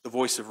the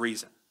voice of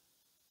reason.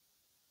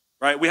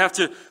 Right? We have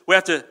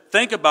to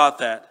think about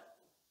that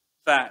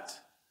fact.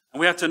 And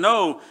we have to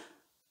know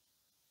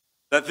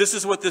that this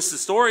is what this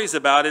story is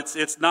about.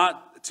 It's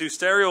not to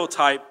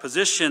stereotype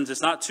positions.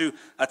 It's not to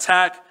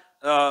attack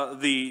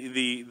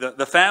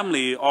the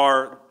family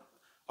or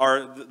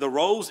the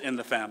roles in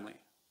the family.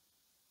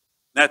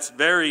 That's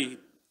very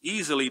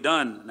easily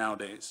done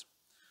nowadays.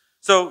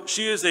 So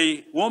she is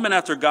a woman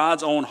after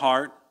God's own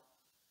heart,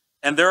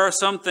 and there are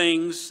some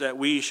things that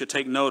we should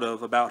take note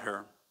of about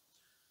her.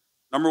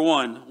 Number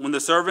one, when the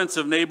servants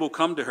of Nabal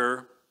come to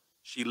her,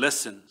 she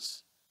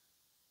listens,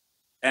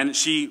 and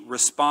she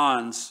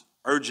responds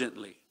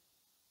urgently.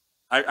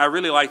 I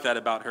really like that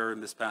about her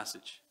in this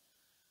passage.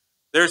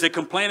 There's a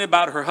complaint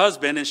about her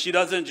husband, and she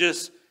doesn't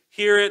just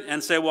hear it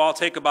and say, well, I'll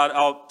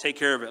take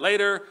care of it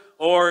later,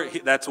 or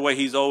that's the way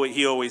he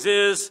always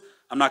is.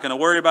 I'm not going to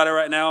worry about it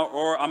right now,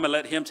 or I'm going to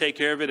let him take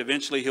care of it.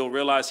 Eventually, he'll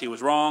realize he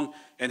was wrong,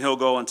 and he'll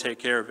go and take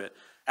care of it.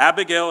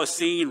 Abigail is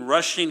seen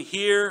rushing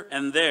here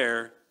and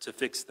there to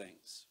fix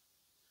things.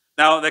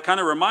 Now, that kind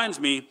of reminds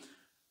me,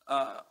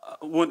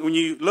 when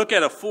you look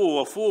at a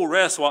fool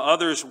rests while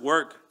others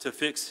work to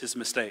fix his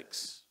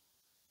mistakes.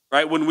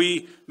 Right? When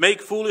we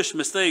make foolish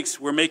mistakes,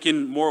 we're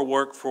making more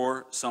work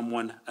for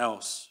someone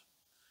else.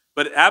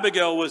 But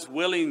Abigail was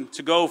willing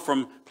to go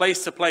from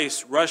place to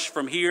place, rush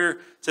from here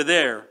to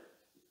there,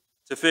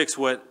 to fix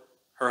what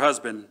her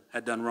husband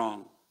had done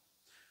wrong.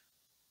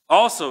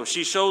 Also,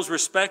 she shows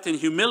respect and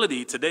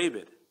humility to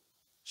David.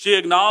 She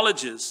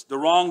acknowledges the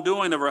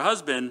wrongdoing of her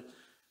husband,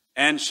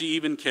 and she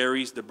even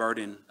carries the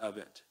burden of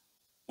it.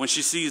 When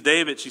she sees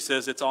David, she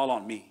says, it's all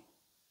on me.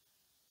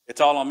 It's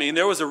all on me. And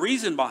there was a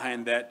reason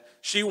behind that.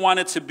 She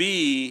wanted to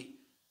be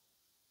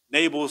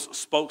Nabal's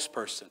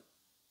spokesperson.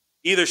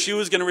 Either she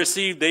was going to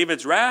receive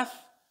David's wrath,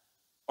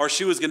 or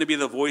she was going to be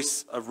the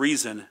voice of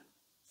reason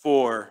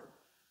for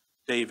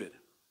David.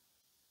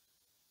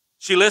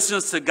 She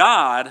listens to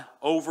God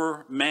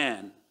over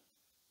man.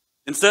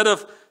 Instead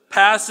of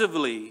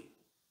passively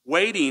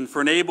waiting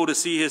for Nabal to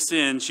see his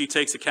sin, she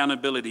takes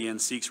accountability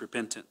and seeks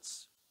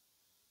repentance.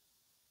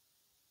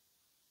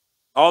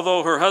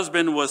 Although her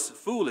husband was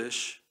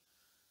foolish,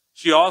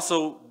 she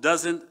also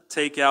doesn't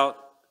take out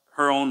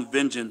her own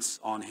vengeance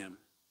on him.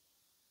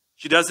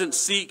 She doesn't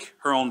seek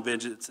her own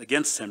vengeance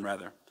against him,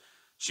 rather.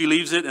 She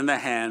leaves it in the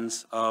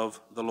hands of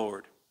the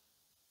Lord.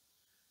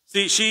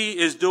 See, she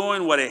is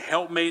doing what a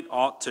helpmate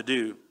ought to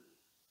do.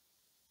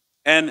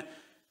 And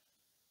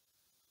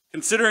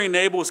considering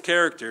Nabal's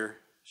character,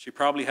 she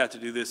probably had to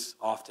do this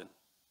often.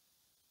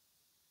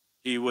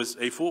 He was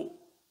a fool.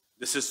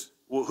 This is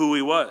who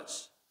he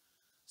was.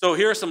 So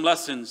here are some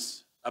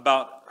lessons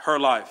about her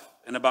life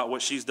and about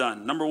what she's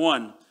done. Number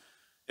one,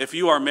 if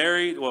you are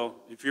married, well,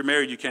 if you're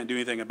married, you can't do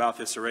anything about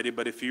this already.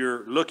 But if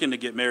you're looking to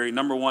get married,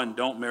 number one,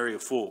 don't marry a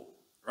fool,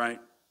 right?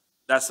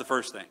 That's the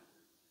first thing.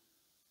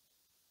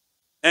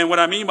 And what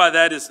I mean by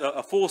that is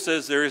a fool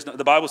says there is no,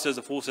 the Bible says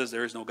a fool says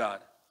there is no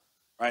God,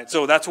 right?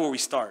 So that's where we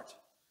start.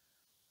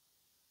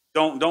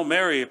 Don't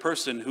marry a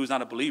person who's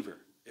not a believer.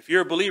 If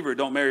you're a believer,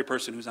 don't marry a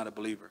person who's not a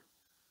believer.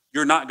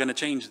 You're not going to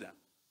change them.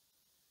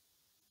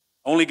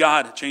 Only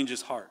God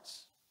changes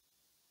hearts.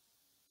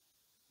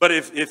 But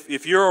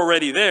if you're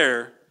already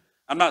there,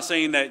 I'm not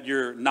saying that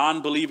your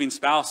non-believing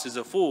spouse is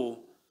a fool.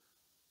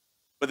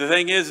 But the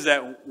thing is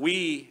that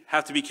we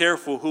have to be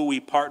careful who we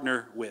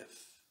partner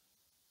with.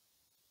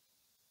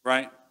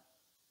 Right?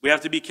 We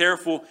have to be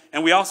careful,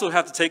 and we also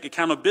have to take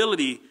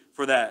accountability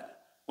for that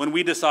when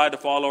we decide to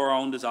follow our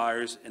own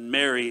desires and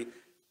marry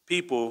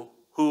people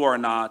who are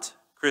not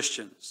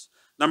Christians.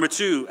 Number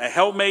two, a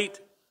helpmate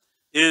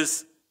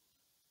is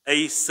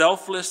a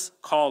selfless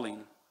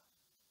calling,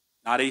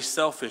 not a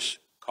selfish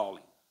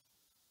calling.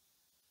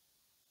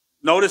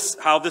 Notice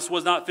how this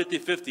was not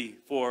 50-50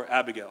 for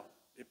Abigail.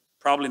 It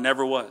probably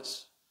never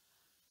was.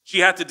 She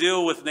had to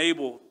deal with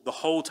Nabal the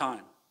whole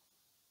time.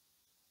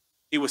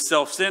 He was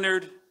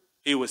self-centered.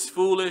 He was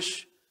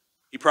foolish.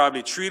 He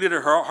probably treated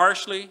her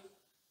harshly.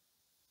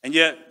 And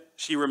yet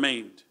she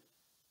remained.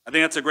 I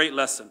think that's a great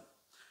lesson.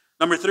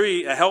 Number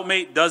three, a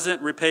helpmate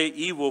doesn't repay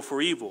evil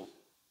for evil.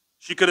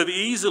 She could have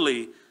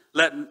easily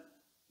let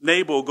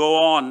Nabal go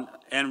on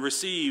and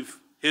receive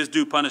his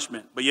due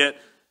punishment, but yet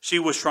she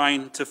was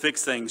trying to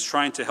fix things,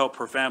 trying to help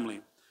her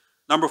family.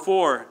 Number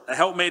 4, a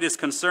helpmate is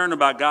concerned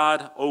about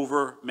God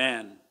over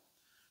man.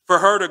 For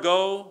her to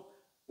go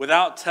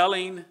without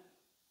telling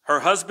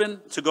her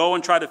husband to go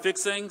and try to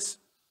fix things,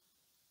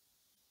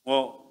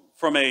 well,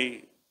 from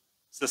a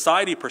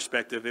society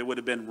perspective, it would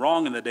have been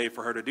wrong in the day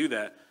for her to do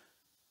that.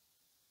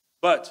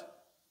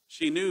 But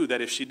she knew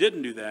that if she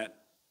didn't do that,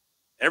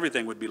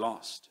 everything would be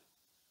lost.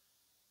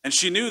 And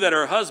she knew that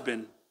her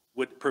husband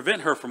would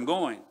prevent her from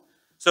going.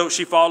 So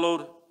she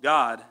followed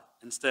God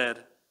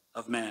instead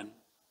of man.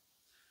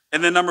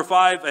 And then number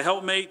 5, a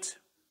helpmate's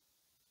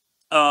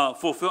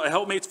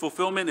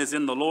fulfillment is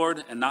in the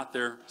Lord and not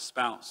their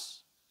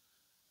spouse.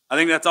 I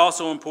think that's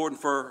also important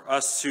for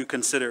us to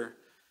consider.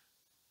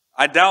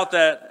 I doubt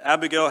that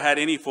Abigail had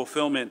any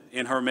fulfillment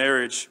in her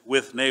marriage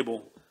with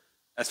Nabal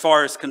as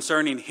far as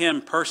concerning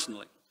him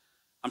personally.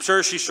 I'm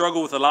sure she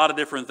struggled with a lot of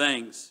different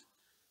things,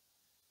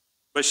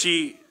 but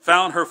she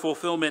found her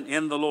fulfillment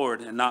in the Lord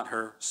and not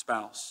her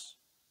spouse.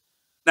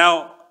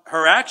 Now,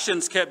 her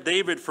actions kept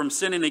David from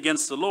sinning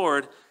against the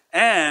Lord,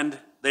 and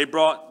they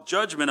brought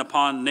judgment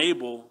upon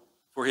Nabal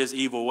for his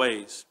evil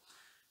ways.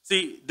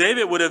 See,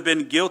 David would have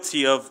been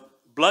guilty of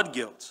blood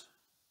guilt,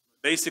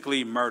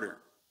 basically murder.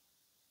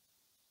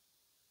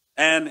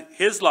 And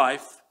his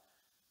life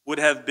would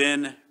have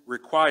been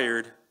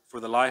required for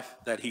the life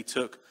that he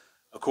took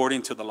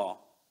according to the law.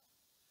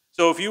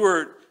 So if you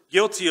were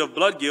guilty of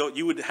blood guilt,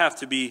 you would have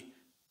to be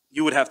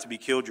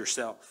killed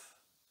yourself.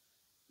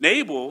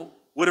 Nabal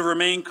would have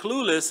remained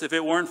clueless if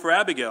it weren't for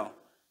Abigail,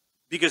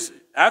 because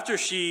after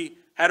she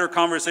had her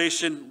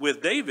conversation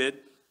with David,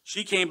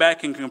 she came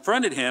back and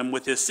confronted him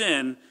with his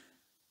sin,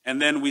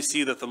 and then we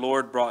see that the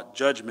Lord brought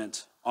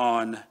judgment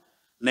on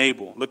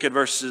Nabal. Look at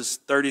verses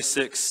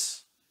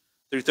 36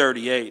 through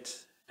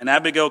 38. And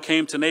Abigail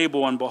came to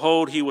Nabal, and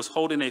behold, he was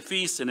holding a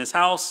feast in his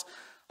house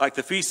like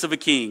the feast of a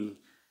king.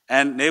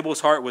 And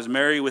Nabal's heart was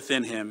merry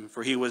within him,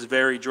 for he was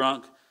very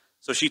drunk.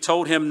 So she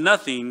told him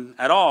nothing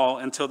at all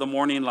until the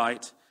morning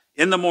light.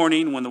 In the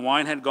morning, when the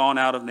wine had gone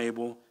out of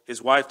Nabal,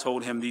 his wife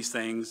told him these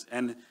things,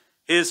 and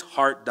his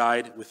heart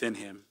died within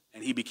him,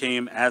 and he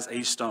became as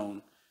a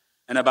stone.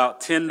 And about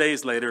 10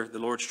 days later, the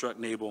Lord struck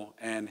Nabal,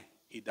 and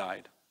he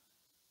died.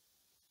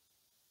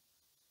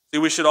 See,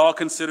 we should all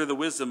consider the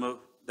wisdom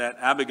that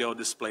Abigail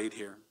displayed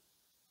here.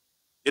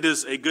 It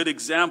is a good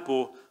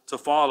example to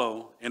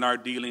follow in our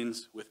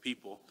dealings with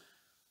people,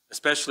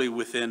 especially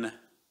within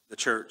the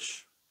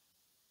church.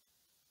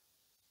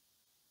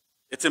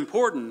 It's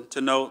important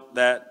to note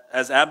that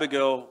as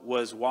Abigail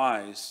was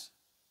wise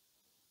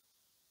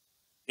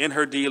in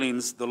her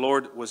dealings, the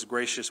Lord was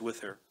gracious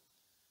with her.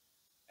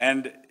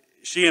 And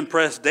she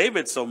impressed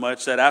David so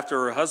much that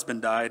after her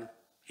husband died,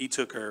 he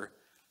took her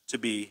to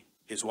be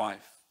his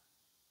wife.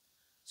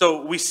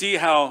 So we see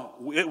how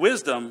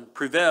wisdom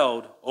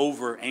prevailed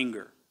over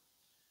anger.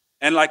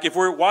 And like if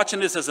we're watching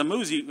this as a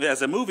movie,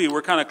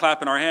 we're kind of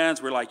clapping our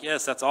hands. We're like,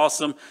 yes, that's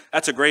awesome.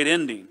 That's a great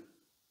ending.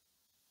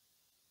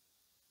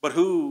 But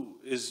who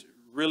is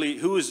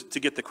to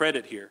get the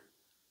credit here?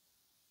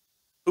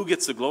 Who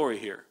gets the glory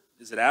here?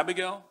 Is it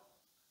Abigail?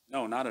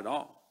 No, not at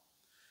all.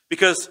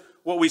 Because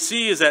what we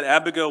see is that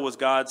Abigail was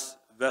God's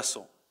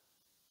vessel.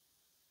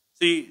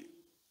 See,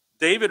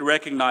 David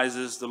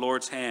recognizes the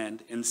Lord's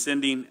hand in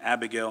sending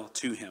Abigail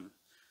to him.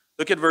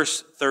 Look at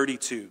verse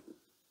 32.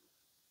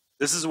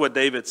 This is what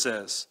David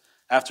says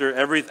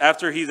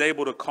after he's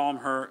able to calm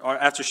her, or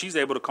after she's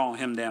able to calm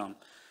him down.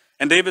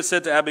 And David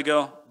said to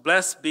Abigail,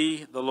 "Blessed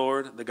be the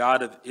Lord, the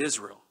God of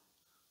Israel,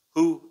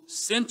 who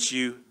sent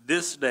you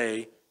this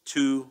day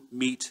to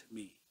meet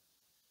me.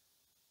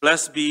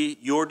 Blessed be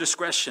your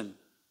discretion,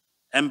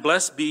 and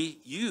blessed be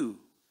you,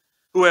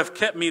 who have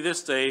kept me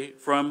this day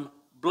from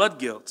blood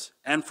guilt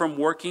and from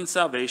working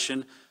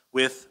salvation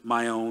with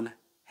my own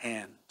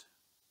hand."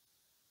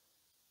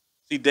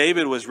 See,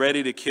 David was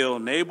ready to kill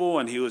Nabal,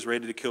 and he was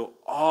ready to kill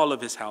all of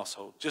his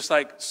household. Just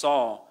like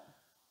Saul,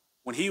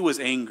 when he was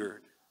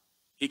angered,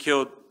 he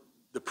killed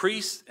the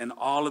priests and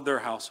all of their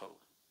household.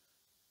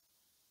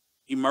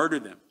 He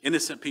murdered them,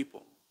 innocent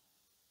people.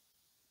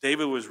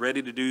 David was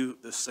ready to do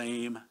the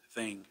same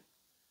thing.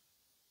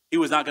 He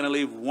was not going to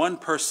leave one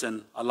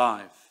person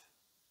alive.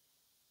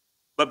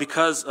 But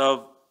because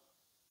of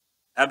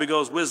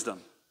Abigail's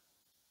wisdom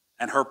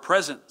and her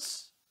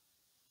presence,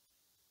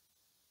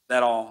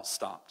 that all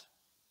stopped.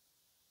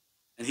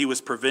 And he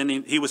was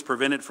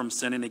prevented from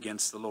sinning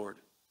against the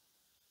Lord.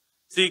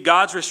 See,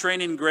 God's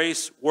restraining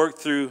grace worked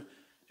through,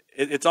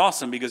 it's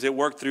awesome because it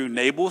worked through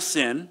Nabal's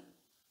sin.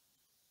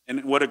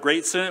 And what a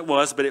great sin it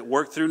was, but it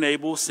worked through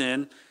Nabal's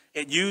sin.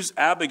 It used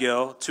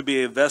Abigail to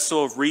be a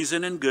vessel of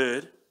reason and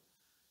good.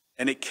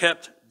 And it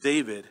kept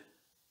David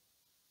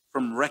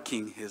from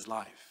wrecking his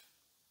life.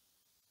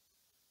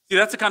 See,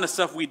 that's the kind of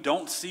stuff we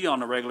don't see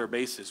on a regular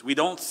basis. We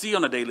don't see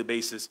on a daily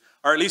basis,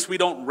 or at least we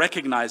don't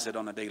recognize it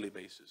on a daily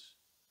basis.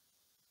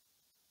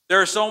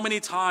 There are so many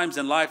times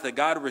in life that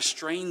God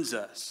restrains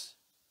us,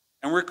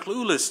 and we're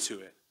clueless to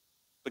it.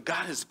 But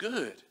God is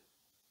good.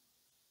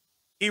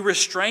 He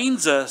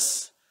restrains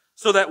us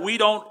so that we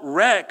don't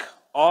wreck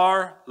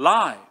our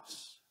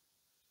lives.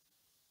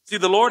 See,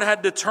 the Lord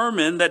had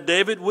determined that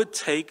David would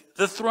take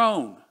the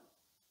throne.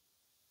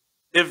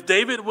 If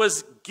David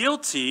was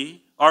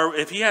guilty, or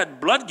if he had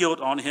blood guilt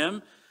on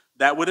him,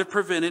 that would have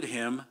prevented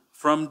him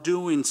from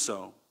doing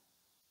so.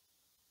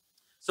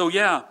 So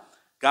yeah,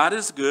 God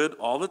is good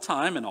all the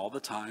time, and all the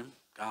time,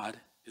 God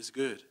is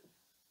good.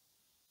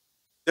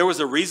 There was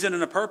a reason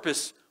and a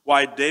purpose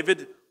why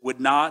David would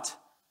not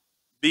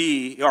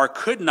be, or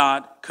could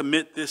not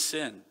commit this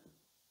sin.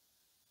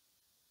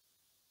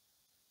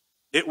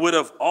 It would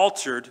have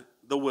altered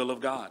the will of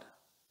God.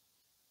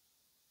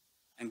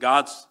 And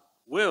God's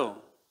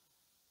will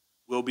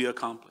be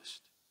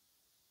accomplished.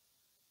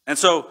 And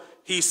so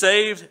he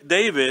saved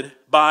David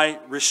by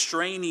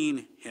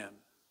restraining him.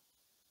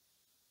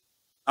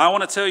 I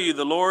want to tell you,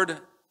 the Lord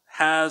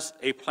has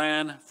a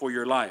plan for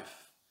your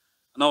life.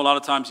 I know a lot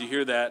of times you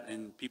hear that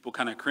and people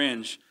kind of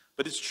cringe,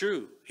 but it's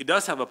true. He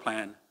does have a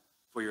plan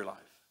for your life.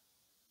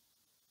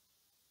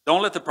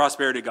 Don't let the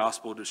prosperity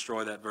gospel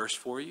destroy that verse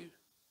for you.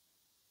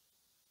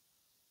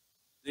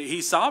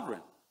 He's sovereign.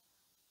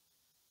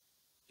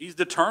 He's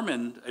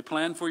determined a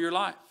plan for your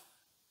life.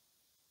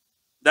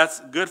 That's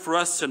good for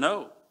us to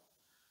know.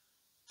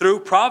 Through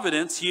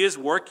providence, he is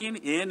working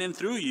in and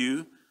through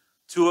you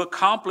to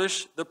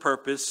accomplish the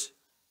purpose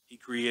he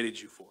created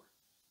you for.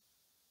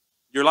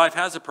 Your life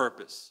has a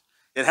purpose.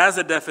 It has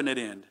a definite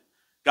end.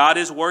 God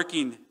is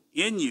working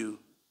in you.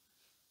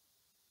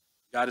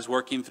 God is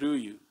working through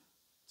you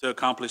to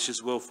accomplish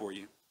his will for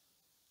you.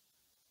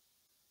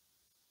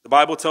 The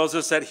Bible tells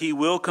us that he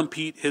will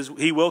complete his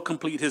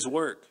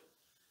work,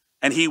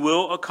 and he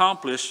will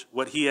accomplish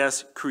what he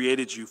has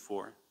created you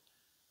for,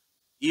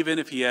 even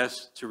if he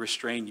has to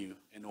restrain you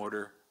in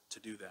order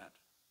to do that.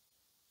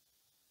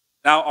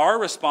 Now, our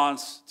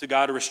response to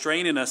God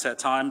restraining us at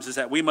times is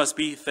that we must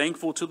be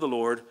thankful to the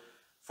Lord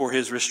for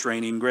his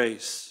restraining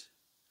grace.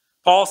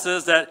 Paul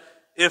says that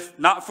if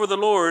not for the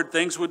Lord,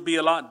 things would be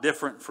a lot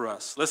different for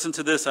us. Listen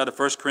to this out of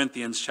 1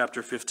 Corinthians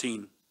chapter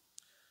 15.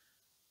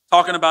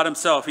 Talking about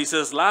himself, he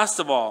says, "Last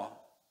of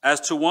all, as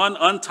to one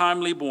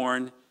untimely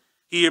born,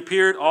 he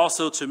appeared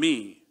also to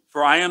me,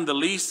 for I am the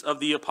least of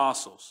the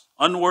apostles,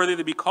 unworthy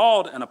to be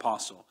called an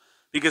apostle,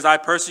 because I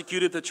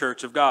persecuted the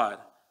church of God.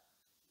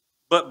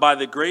 But by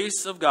the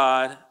grace of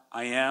God,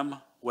 I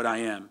am what I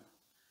am.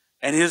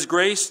 And his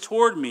grace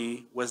toward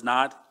me was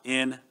not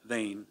in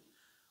vain.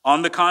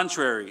 On the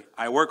contrary,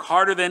 I work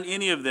harder than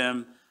any of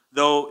them,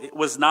 though it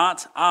was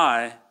not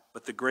I,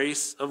 but the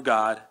grace of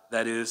God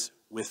that is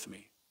with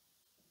me."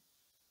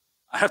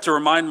 I have to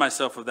remind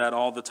myself of that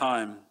all the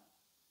time.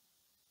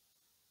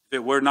 If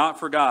it were not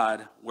for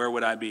God, where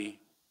would I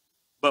be?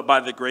 But by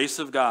the grace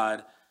of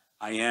God,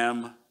 I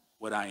am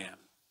what I am.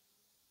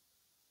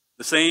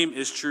 The same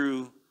is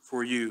true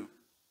for you.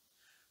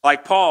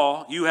 Like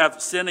Paul, you have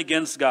sinned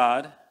against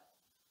God,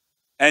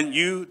 and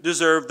you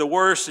deserve the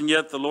worst, and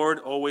yet the Lord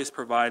always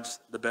provides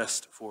the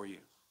best for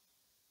you.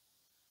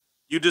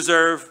 You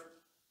deserve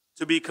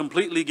to be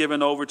completely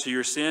given over to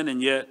your sin,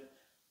 and yet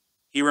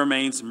he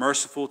remains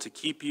merciful to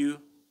keep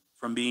you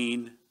from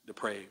being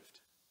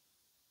depraved.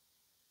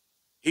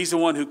 He's the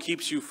one who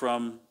keeps you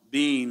from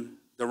being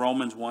the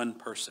Romans 1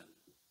 person.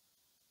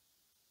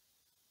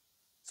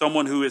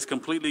 Someone who is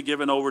completely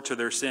given over to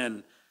their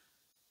sin.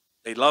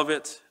 They love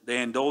it,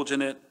 they indulge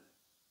in it,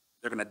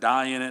 they're going to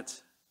die in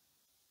it,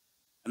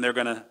 and they're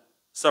going to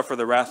suffer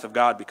the wrath of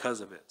God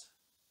because of it.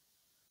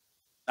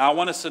 Now I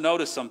want us to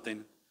notice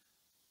something.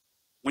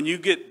 When you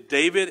get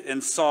David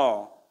and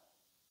Saul,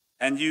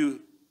 and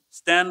you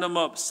stand them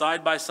up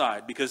side by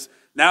side, because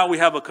now we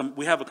have a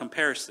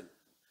comparison.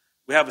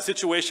 We have a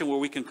situation where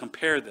we can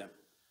compare them.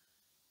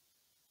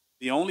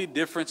 The only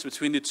difference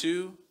between the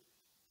two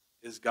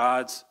is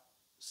God's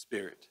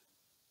Spirit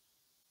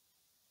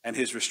and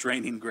his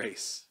restraining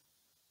grace.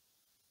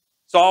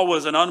 Saul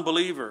was an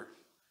unbeliever.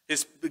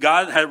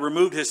 God had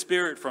removed his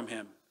spirit from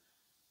him.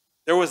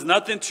 There was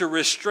nothing to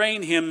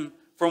restrain him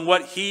from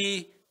what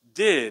he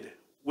did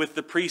with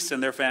the priests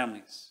and their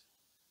families.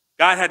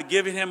 God had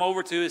given him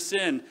over to his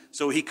sin,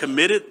 so he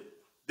committed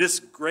this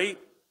great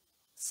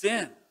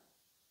sin,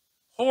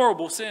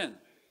 horrible sin.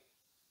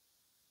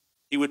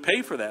 He would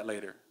pay for that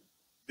later.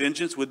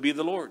 Vengeance would be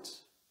the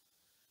Lord's.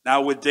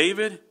 Now with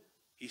David,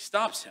 he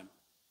stops him.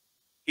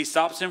 He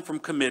stops him from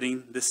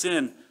committing the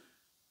sin.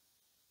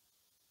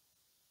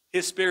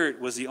 His spirit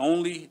was the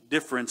only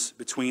difference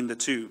between the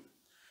two.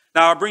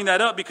 Now I bring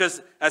that up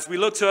because as we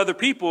look to other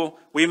people,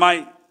 we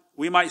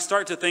might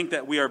start to think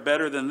that we are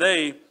better than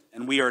they,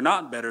 and we are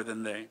not better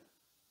than they.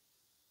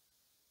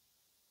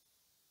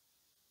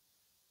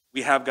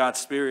 We have God's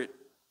Spirit,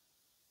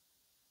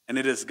 and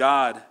it is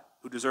God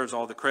who deserves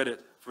all the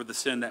credit for the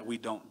sin that we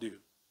don't do.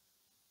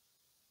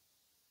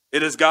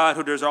 It is God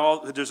who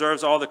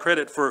deserves all the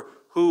credit for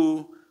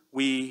who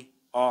we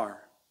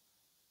are.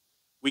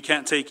 We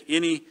can't take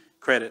any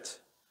credit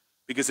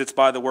because it's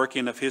by the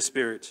working of his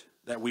Spirit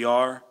that we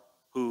are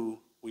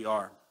who we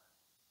are.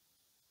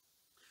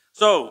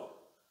 So,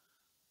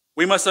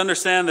 we must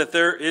understand that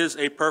there is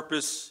a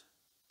purpose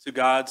to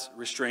God's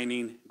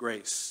restraining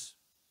grace.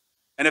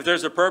 And if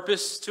there's a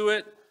purpose to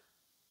it,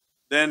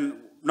 then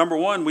number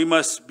one, we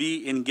must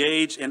be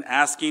engaged in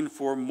asking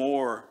for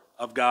more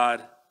of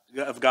God,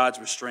 of God's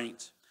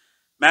restraint.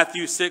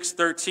 Matthew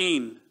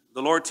 6:13,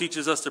 the Lord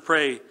teaches us to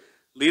pray,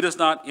 lead us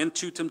not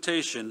into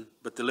temptation,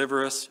 but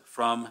deliver us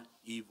from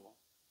evil.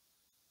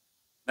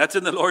 That's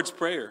in the Lord's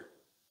Prayer.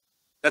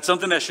 That's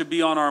something that should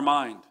be on our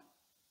mind.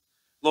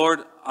 Lord,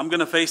 I'm going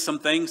to face some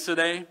things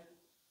today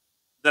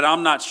that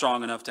I'm not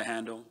strong enough to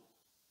handle.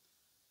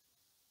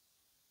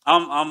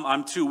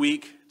 I'm too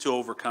weak to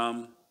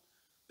overcome.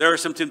 There are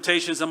some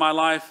temptations in my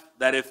life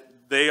that if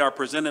they are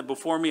presented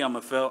before me, I'm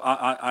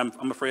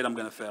afraid I'm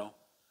going to fail.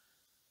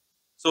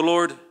 So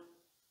Lord,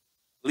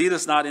 lead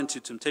us not into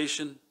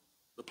temptation,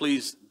 but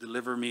please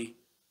deliver me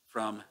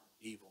from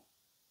evil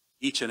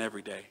each and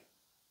every day.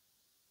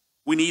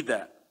 We need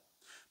that.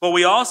 But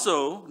we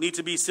also need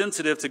to be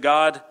sensitive to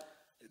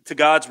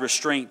God's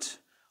restraint.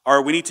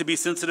 Or we need to be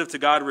sensitive to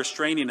God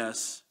restraining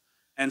us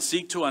and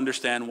seek to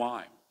understand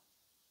why.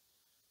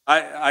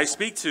 I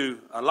speak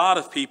to a lot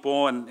of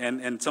people,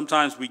 and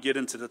sometimes we get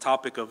into the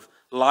topic of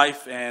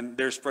life, and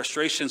there's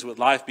frustrations with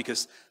life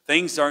because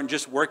things aren't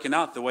just working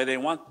out the way they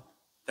want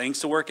things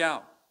to work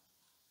out.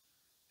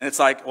 And it's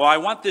like, well, I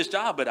want this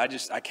job, but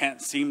I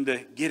can't seem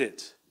to get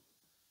it.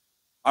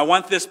 I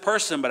want this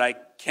person, but I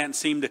can't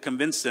seem to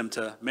convince them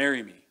to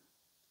marry me.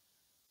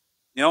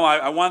 You know,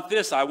 I want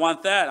this, I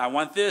want that, I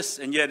want this,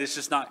 and yet it's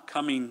just not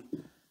coming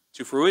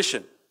to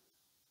fruition.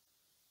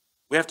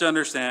 We have to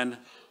understand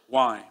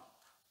why.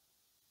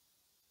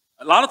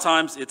 A lot of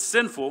times it's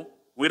sinful.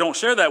 We don't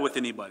share that with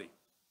anybody.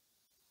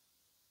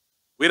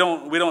 We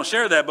don't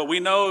share that, but we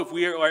know if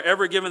we are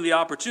ever given the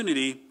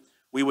opportunity,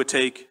 we would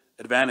take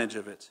advantage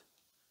of it.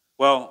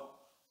 Well,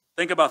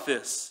 think about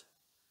this.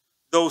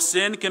 Though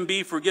sin can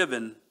be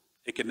forgiven,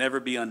 it can never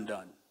be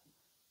undone.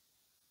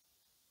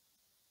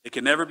 It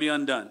can never be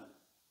undone.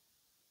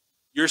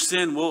 Your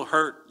sin will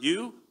hurt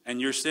you, and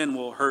your sin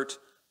will hurt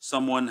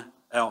someone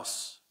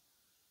else.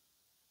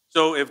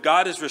 So if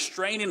God is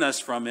restraining us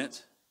from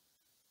it,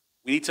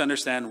 we need to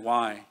understand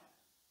why.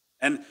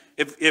 And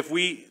if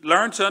we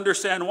learn to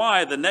understand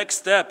why, the next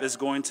step is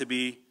going to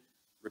be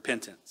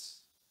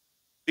repentance.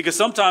 Because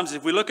sometimes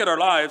if we look at our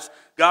lives,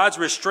 God's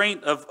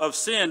restraint of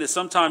sin is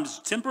sometimes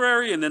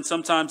temporary, and then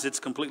sometimes it's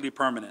completely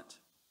permanent.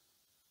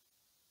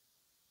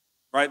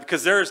 Right?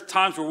 Because there's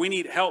times where we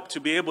need help to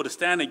be able to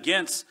stand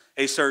against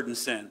a certain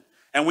sin.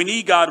 And we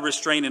need God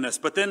restraining us.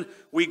 But then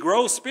we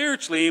grow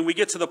spiritually and we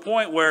get to the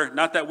point where,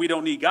 not that we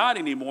don't need God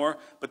anymore,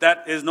 but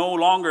that is no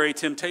longer a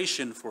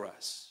temptation for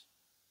us.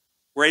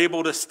 We're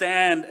able to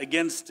stand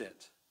against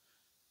it.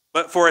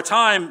 But for a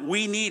time,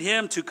 we need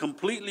Him to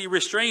completely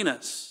restrain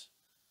us.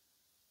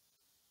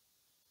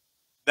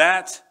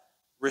 That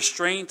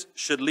restraint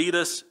should lead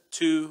us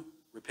to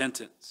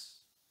repentance.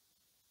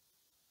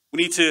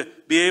 We need to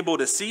be able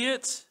to see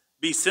it,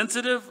 be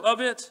sensitive of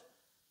it,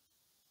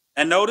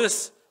 and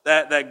notice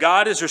that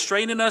God is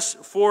restraining us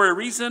for a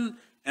reason,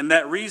 and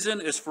that reason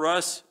is for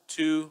us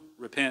to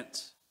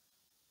repent.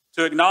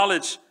 To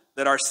acknowledge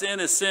that our sin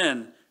is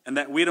sin and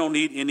that we don't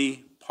need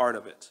any part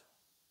of it.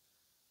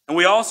 And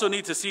we also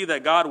need to see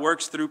that God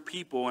works through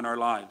people in our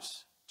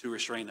lives to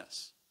restrain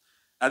us.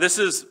 Now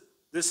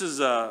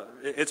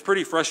it's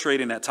pretty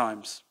frustrating at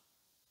times.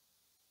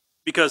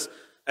 Because,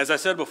 as I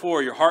said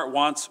before, your heart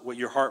wants what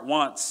your heart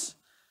wants.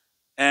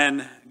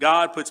 And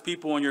God puts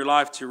people in your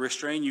life to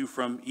restrain you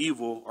from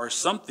evil or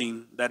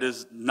something that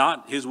is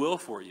not His will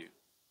for you.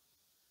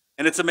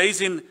 And it's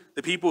amazing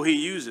the people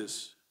He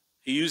uses.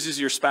 He uses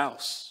your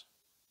spouse.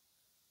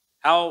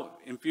 How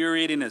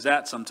infuriating is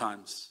that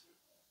sometimes?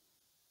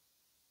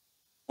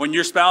 When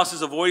your spouse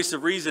is a voice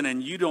of reason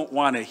and you don't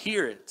want to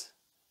hear it.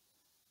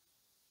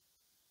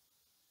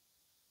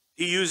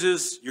 He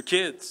uses your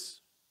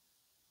kids.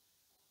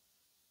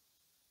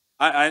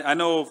 I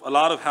know of a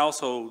lot of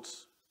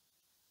households,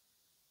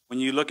 when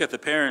you look at the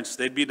parents,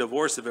 they'd be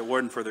divorced if it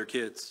weren't for their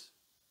kids.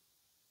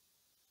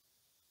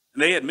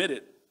 And they admit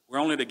it. We're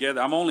only together.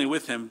 I'm only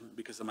with him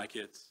because of my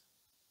kids.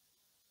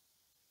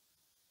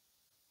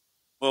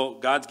 Well,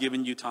 God's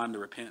given you time to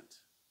repent.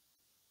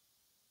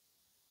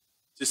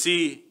 To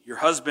see your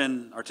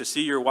husband or to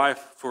see your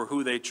wife for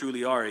who they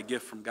truly are, a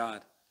gift from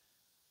God.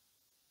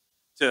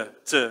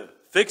 To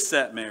fix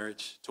that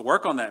marriage, to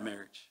work on that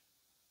marriage.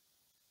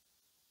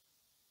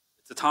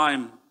 It's a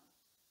time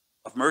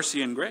of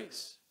mercy and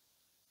grace.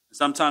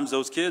 Sometimes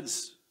those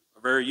kids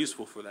are very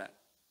useful for that.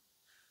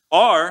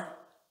 Or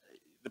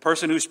the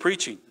person who's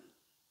preaching.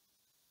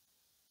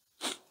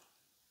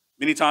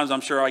 Many times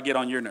I'm sure I get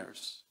on your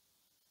nerves.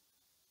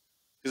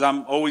 Because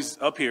I'm always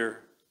up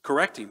here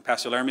correcting.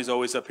 Pastor Laramie's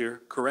always up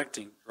here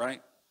correcting,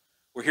 right?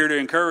 We're here to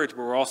encourage, but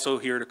we're also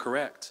here to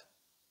correct.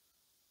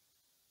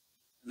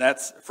 And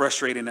that's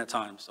frustrating at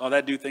times. Oh,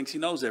 that dude thinks he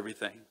knows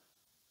everything.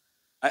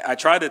 I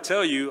try to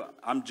tell you,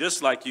 I'm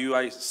just like you.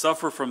 I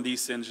suffer from these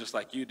sins just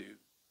like you do.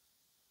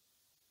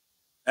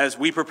 As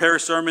we prepare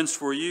sermons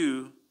for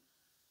you,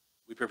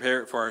 we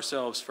prepare it for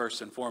ourselves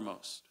first and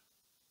foremost.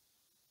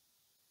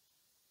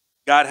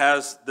 God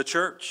has the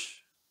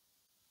church.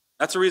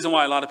 That's the reason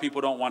why a lot of people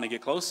don't want to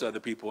get close to other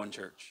people in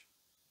church.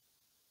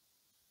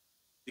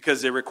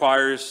 Because it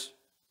requires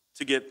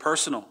to get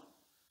personal.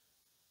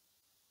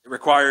 It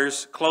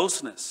requires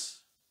closeness.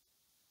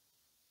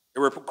 It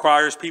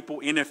requires people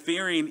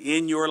interfering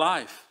in your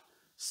life,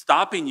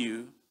 stopping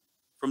you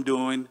from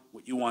doing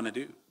what you want to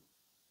do.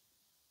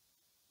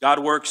 God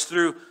works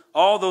through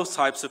all those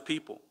types of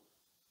people.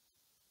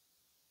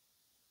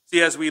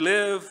 See, as we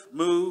live,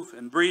 move,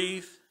 and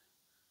breathe,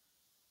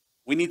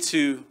 we need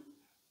to,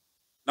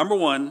 number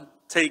one,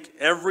 take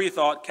every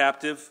thought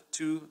captive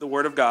to the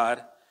Word of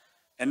God.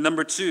 And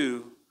number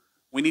two,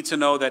 we need to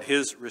know that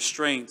his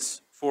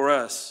restraints for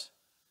us,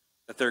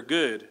 that they're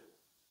good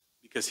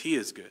because he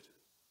is good.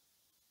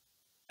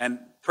 And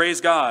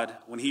praise God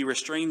when he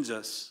restrains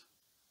us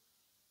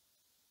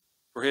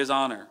for his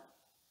honor,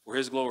 for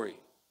his glory,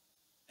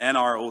 and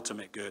our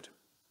ultimate good.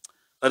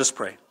 Let us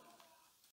pray.